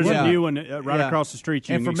 cool. Speedy. There's Yeah. a new one right Yeah. across the street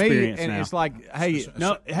you And can for me, experience and now. it's like, hey,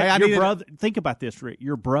 No, I your need brother. Think about this, Rick.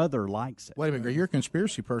 Your brother likes it. Wait a minute, Greg, you're a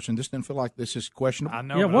conspiracy person. This doesn't feel like this is questionable. I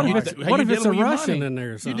know. Yeah, but what I'm if like- it's, what if it's a dealing with your Russian money? in there or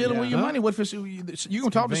You're something? dealing with your Huh? money. What if it's you going to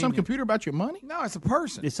talk to some convenient. computer about your money? No, it's a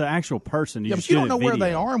person. It's an actual person. Yeah, just but you don't did know a where video.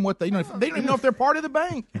 they are and what they know. They don't even know if they're part of the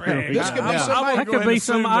bank. Greg, This could be I somebody. would go ahead and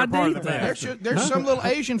assume they're part of the bank. There's some little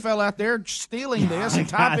Asian fella out there stealing this and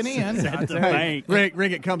typing in. At the Hey, bank.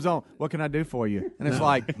 Rick, it comes on. What can I do for you? And it's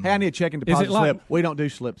like, hey, I need a checking deposit like- slip. We don't do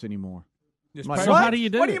slips anymore. Just I'm like, pay- So what? how do you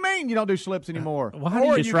do What do it? you mean you don't do slips anymore? Well, how do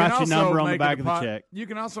Or you Just you can write your also number on the make back a of the depo- check. You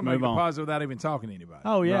can also Move make a on. deposit without even talking to anybody.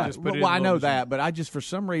 Oh, yeah. Just put it in Well, a I know little that, but I just for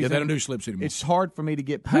some Yeah, reason they don't do slips anymore. it's hard for me to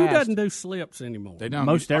get past. Who doesn't do slips anymore? They don't.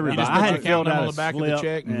 Most You everybody. just I put had your filled account number out on a the back of the slip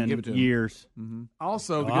check and in give it to them. years.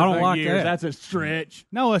 Also, the I don't good like thing is, that. that's a stretch.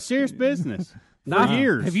 No, a serious business. Now, For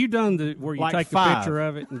years. Have you done the where you Like take 5. the picture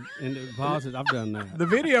of it and deposit? I've done that. The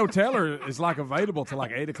video teller is like available till like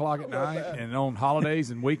 8 o'clock at night and on holidays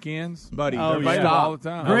and weekends. Buddy, They're Oh, available yeah. all the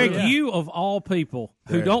time. Greg, Yeah. you of all people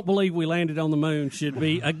who Greg. don't believe we landed on the moon should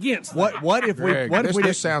be against that. What if we? Greg, What if this, we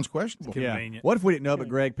this did? sounds questionable. Yeah. Convenient. What if we didn't know, but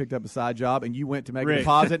Greg picked up a side job and you went to make a Rick.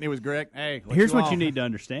 deposit and it was Greg? Hey, Here's what you want? need to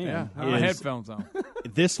understand. Yeah, I have is headphones on.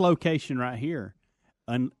 this location right here,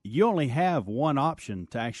 and you only have one option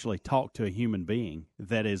to actually talk to a human being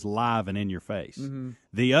that is live and in your face. Mm-hmm.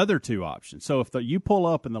 The other two options. So if you pull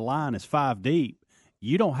up and the line is 5 deep,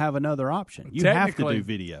 you don't have another option. You have to Technically- do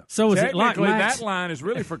video. So is it like Technically, Max? that line is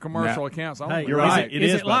really for commercial accounts only. Hey, You're right. Is It it,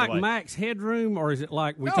 is, is it by the like way. Max Headroom, or is it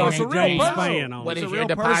like we No, it's talking a real James person. Spann on What it? is a your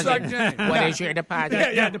real person like deposit? James. What is your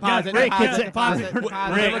deposit? Yeah, Deposit. Rick, deposit, it's a- deposit, Rick,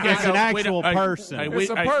 deposit. it's an actual person. It's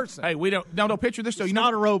a person. Hey, we don't. No, picture this though. You know,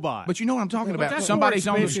 not a robot. But you know what I'm talking But about. that's Somebody's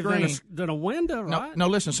more on the expensive screen. than a window, No, right? no,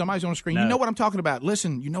 listen. Somebody's on the screen. No. You know what I'm talking about.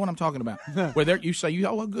 Listen, you know what I'm talking about. Where you say,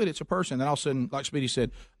 oh, well, good, it's a person. Then all of a sudden, like Speedy said,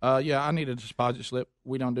 yeah, I need a deposit slip.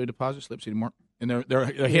 We don't do deposit slips anymore. And their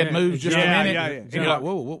head moves just a minute. yeah. And you're like,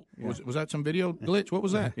 whoa. Was that some video glitch? What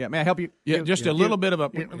was that? Yeah, may I help you? Yeah, just a little bit of a,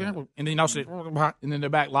 and then also, and then they're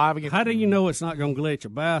back live again. How do you know it's not going to glitch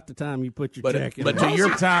about the time you put your check in? but To to your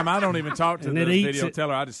your time, I don't even talk to And the it eats video it.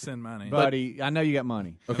 teller. I just send money. Buddy, I know you got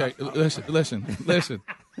money. okay, listen.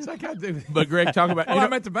 It's like I do. But Greg, talk about. Well, you know-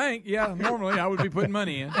 I'm at the bank. Yeah, normally I would be putting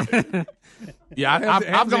money in. yeah,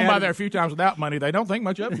 I've gone by there a few times without money. They don't think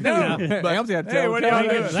much of it. No. but Helmsy had to Hey, tell what him. are y'all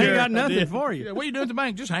doing? They ain't got nothing for you. Yeah, what are you doing at the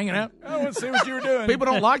bank? Just hanging out. I want to see what you were doing. People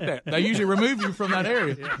don't like that. They usually remove you from that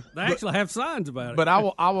area. They actually have signs about it. But I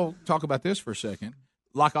will talk about this for a second.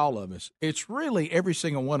 Like all of us, it's really every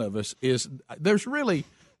single one of us is.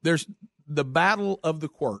 There's the battle of the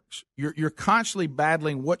quirks. You're constantly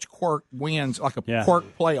battling which quirk wins, like a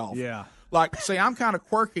quirk playoff. Yeah. Like, see, I'm kind of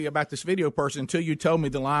quirky about this video person until you told me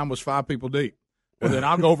the line was 5 people deep. Well, then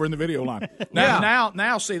I'll go over in the video line.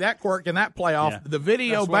 Now, see that quirk in that playoff, the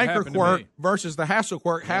video That's what banker happened to quirk me. versus the Hassel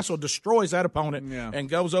quirk. Hassel destroys that opponent and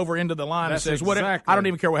goes over into the line That's and says, "Whatever, exactly. I don't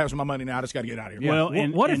even care what happens to my money now. I just got to get out of here." Well,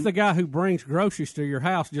 What if the guy who brings groceries to your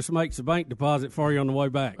house just makes a bank deposit for you on the way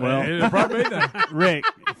back? Well, It'll probably be that. Rick,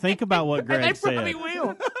 think about what Greg said.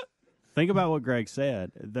 will. Think about what Greg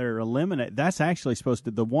said. They're eliminate. That's actually supposed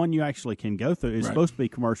to. The one you actually can go through is supposed to be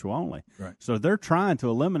commercial only. Right. So they're trying to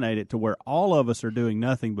eliminate it to where all of us are doing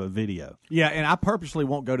nothing but video. Yeah, and I purposely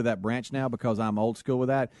won't go to that branch now because I'm old school with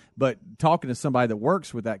that. But talking to somebody that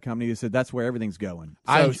works with that company, they said that's where everything's going.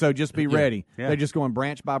 So just be ready. Yeah. They're just going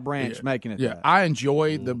branch by branch, making it. Yeah, that. I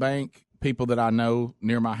enjoy the bank people that I know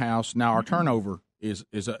near my house. Now our turnover is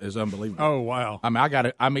unbelievable. Oh, wow. I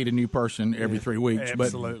mean, I meet a new person every 3 weeks.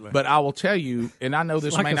 Absolutely. But I will tell you, and I know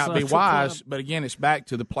this like may a not be social wise, club. but again, it's back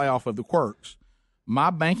to the playoff of the quirks.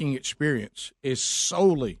 My banking experience is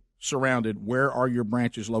solely surrounded. Where are your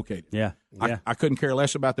branches located? Yeah. I couldn't care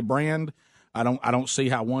less about the brand. I don't see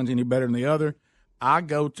how one's any better than the other.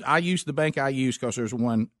 I use the bank I use because there's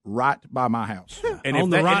one right by my house, and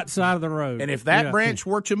on the right side of the road. And if that branch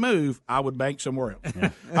were to move, I would bank somewhere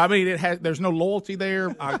else. I mean, there's no loyalty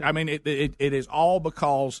there. I mean, it is all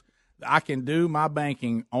because I can do my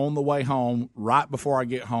banking on the way home, right before I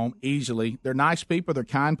get home, easily. They're nice people. They're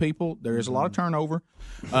kind people. There is a lot of turnover,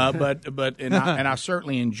 but I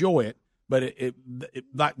certainly enjoy it. But it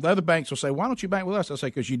like the other banks will say, why don't you bank with us? I say,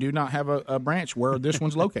 because you do not have a branch where this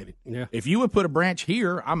one's located. Yeah. If you would put a branch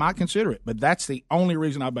here, I might consider it. But that's the only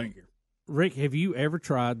reason I bank here. Rick, have you ever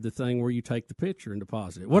tried the thing where you take the picture and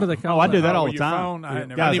deposit it? What do they call I that? do that all the your time. phone? I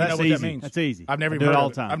don't Guys, even know what easy. that means. That's easy. I've never I even do it heard all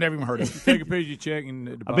of the time. I've never even heard of it. Take a picture, you check, and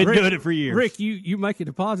deposit. I've been doing it for years. Rick, you make a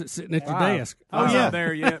deposit sitting at your desk. I'm not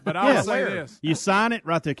there yet, but I will say this. You sign it,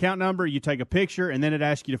 write the account number, you take a picture, and then it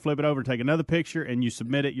asks you to flip it over and take another picture, and you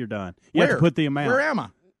submit it, you're done. You have to put the amount. Where am I?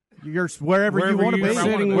 You're wherever you want to be.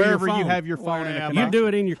 Sitting Wherever with your you phone. have your phone in a You connection. do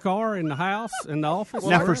it in your car, in the house, in the office.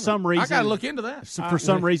 Now, for some reason, I got to look into that. For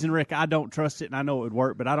some reason, Rick, I don't trust it, and I know it would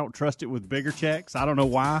work, but I don't trust it with bigger checks. I don't know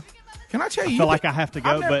why. Can I tell you? I feel like I have to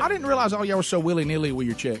go, but I didn't realize all y'all were so willy-nilly with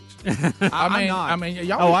your checks. I mean,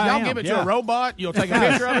 y'all, Oh, I y'all am, give it yeah. to a robot. You'll take a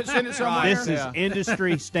picture of it, send it somewhere. This is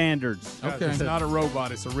industry standards. Okay. It's not a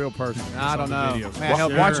robot. It's a real person. I don't know.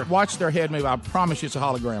 Watch their head move. I promise you it's a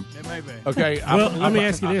hologram. It may be. Okay. Well, let me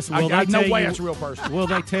ask you this: Will they no tell way you, it's a real person. Will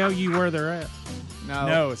they tell you where they're at?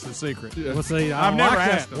 No, it's a secret. Well, see, I've never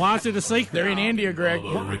asked them. Why is it a secret? They're in India, Greg.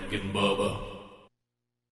 Bubba, Rick and Bubba.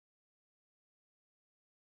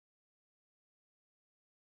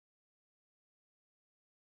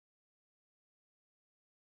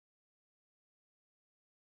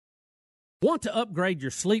 Want to upgrade your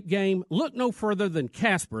sleep game? Look no further than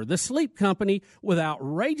Casper, the sleep company with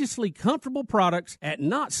outrageously comfortable products at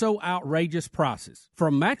not-so-outrageous prices.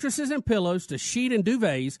 From mattresses and pillows to sheet and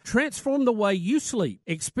duvets, transform the way you sleep.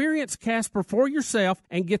 Experience Casper for yourself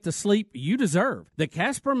and get the sleep you deserve. The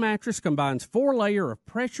Casper mattress combines 4-layer of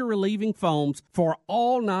pressure-relieving foams for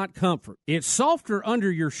all-night comfort. It's softer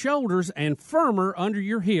under your shoulders and firmer under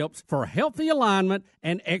your hips for healthy alignment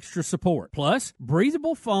and extra support. Plus,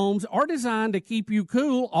 breathable foams are designed to keep you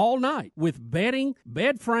cool all night. With bedding,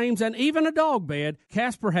 bed frames, and even a dog bed,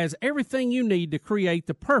 Casper has everything you need to create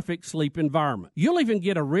the perfect sleep environment. You'll even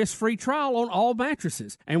get a risk-free trial on all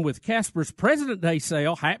mattresses. And with Casper's President Day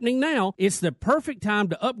sale happening now, it's the perfect time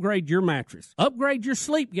to upgrade your mattress. Upgrade your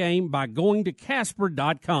sleep game by going to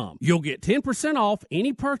Casper.com. You'll get 10% off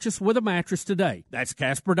any purchase with a mattress today. That's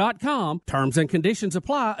Casper.com. Terms and conditions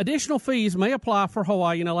apply. Additional fees may apply for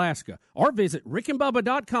Hawaii and Alaska. Or visit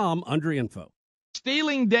rickandbubba.com under info.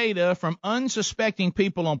 Stealing data from unsuspecting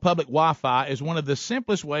people on public Wi-Fi is one of the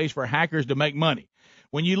simplest ways for hackers to make money.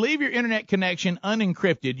 When you leave your internet connection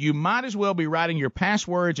unencrypted, you might as well be writing your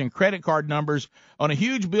passwords and credit card numbers on a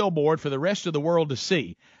huge billboard for the rest of the world to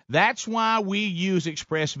see. That's why we use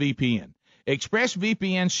ExpressVPN.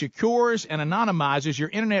 ExpressVPN secures and anonymizes your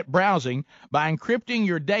internet browsing by encrypting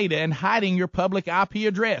your data and hiding your public IP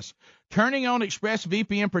address. Turning on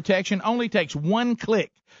ExpressVPN protection only takes one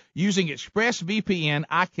click. Using ExpressVPN,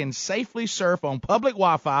 I can safely surf on public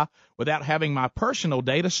Wi-Fi without having my personal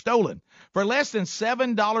data stolen. For less than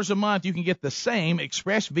 $7 a month, you can get the same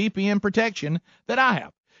ExpressVPN protection that I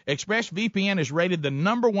have. ExpressVPN is rated the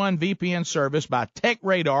 #1 VPN service by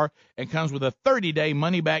TechRadar and comes with a 30-day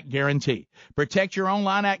money-back guarantee. Protect your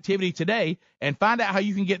online activity today and find out how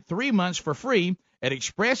you can get 3 months for free at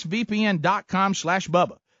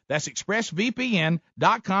expressvpn.com/Bubba. That's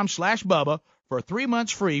expressvpn.com/Bubba for 3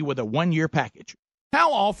 months free with a 1-year package.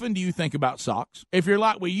 How often do you think about socks? If you're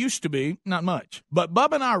like we used to be, not much. But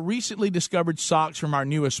Bubba and I recently discovered socks from our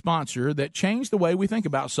newest sponsor that changed the way we think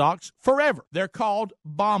about socks forever. They're called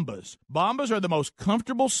Bombas. Bombas are the most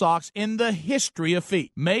comfortable socks in the history of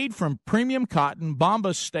feet. Made from premium cotton,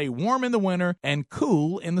 Bombas stay warm in the winter and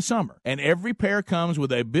cool in the summer. And every pair comes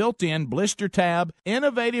with a built-in blister tab,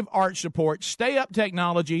 innovative arch support, stay-up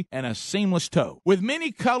technology, and a seamless toe. With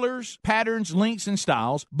many colors, patterns, lengths, and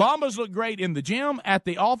styles, Bombas look great in the gym, at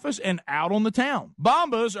the office, and out on the town.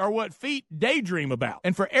 Bombas are what feet daydream about.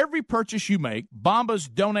 And for every purchase you make, Bombas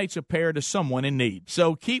donates a pair to someone in need.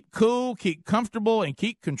 So keep cool, keep comfortable, and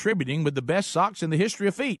keep contributing with the best socks in the history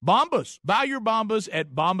of feet. Bombas. Buy your Bombas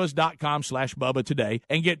at bombas.com/Bubba today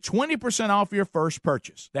and get 20% off your first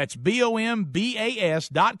purchase. That's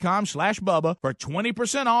BOMBAS.com/Bubba for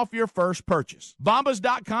 20% off your first purchase.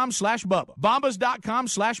 Bombas.com/Bubba.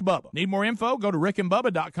 Bombas.com/Bubba. Need more info? Go to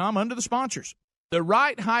rickandbubba.com under the sponsors. The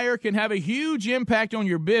right hire can have a huge impact on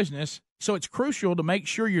your business, so it's crucial to make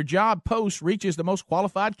sure your job post reaches the most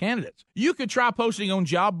qualified candidates. You could try posting on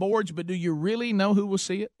job boards, but do you really know who will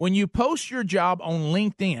see it? When you post your job on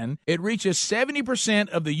LinkedIn, it reaches 70%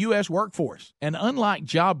 of the U.S. workforce. And unlike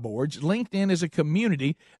job boards, LinkedIn is a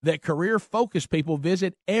community that career-focused people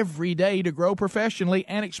visit every day to grow professionally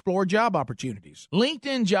and explore job opportunities.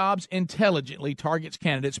 LinkedIn Jobs intelligently targets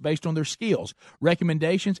candidates based on their skills,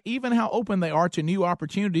 recommendations, even how open they are to new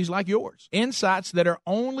opportunities like yours. Insights that are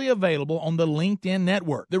only available available on the LinkedIn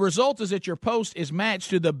network. The result is that your post is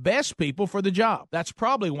matched to the best people for the job. That's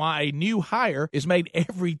probably why a new hire is made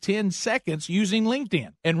every 10 seconds using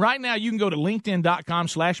LinkedIn. And right now, you can go to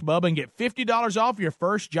linkedin.com/Bubba and get $50 off your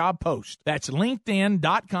first job post. That's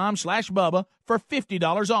linkedin.com/Bubba for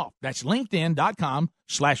 $50 off. That's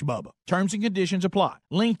linkedin.com/Bubba. Terms and conditions apply.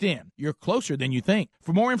 LinkedIn, you're closer than you think.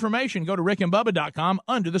 For more information, go to rickandbubba.com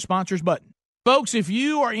under the sponsors button. Folks, if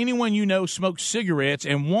you or anyone you know smokes cigarettes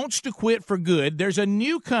and wants to quit for good, there's a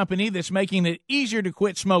new company that's making it easier to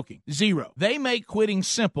quit smoking. Zero. They make quitting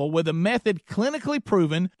simple with a method clinically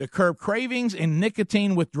proven to curb cravings and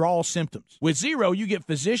nicotine withdrawal symptoms. With Zero, you get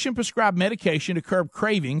physician-prescribed medication to curb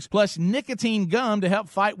cravings, plus nicotine gum to help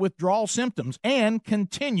fight withdrawal symptoms, and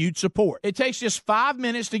continued support. It takes just 5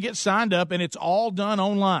 minutes to get signed up, and it's all done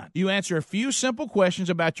online. You answer a few simple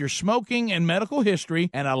questions about your smoking and medical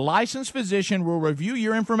history, and a licensed physician will review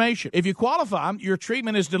your information. If you qualify, your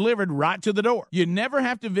treatment is delivered right to the door. You never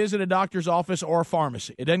have to visit a doctor's office or a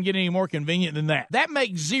pharmacy. It doesn't get any more convenient than that. That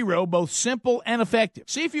makes Zero both simple and effective.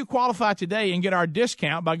 See if you qualify today and get our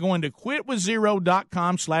discount by going to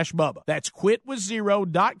quitwithzero.com/Bubba. That's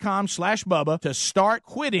quitwithzero.com/Bubba to start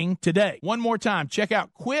quitting today. One more time, check out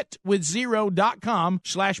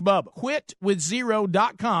quitwithzero.com/Bubba.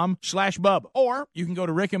 Quitwithzero.com/Bubba. Or you can go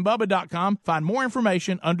to rickandbubba.com, find more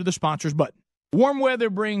information under the sponsors button. Warm weather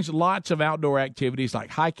brings lots of outdoor activities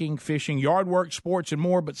like hiking, fishing, yard work, sports, and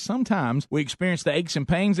more, but sometimes we experience the aches and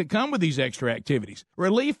pains that come with these extra activities.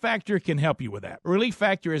 Relief Factor can help you with that. Relief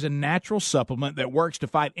Factor is a natural supplement that works to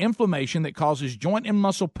fight inflammation that causes joint and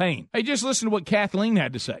muscle pain. Hey, just listen to what Kathleen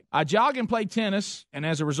had to say. I jog and play tennis, and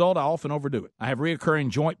as a result, I often overdo it. I have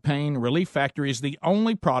reoccurring joint pain. Relief Factor is the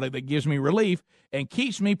only product that gives me relief and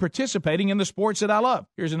keeps me participating in the sports that I love.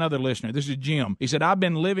 Here's another listener. This is Jim. He said, I've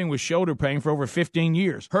been living with shoulder pain for over 15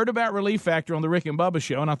 years. Heard about Relief Factor on the Rick and Bubba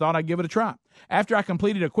show, and I thought I'd give it a try. After I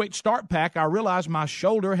completed a quick start pack, I realized my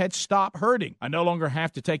shoulder had stopped hurting. I no longer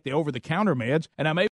have to take the over-the-counter meds, and I'm able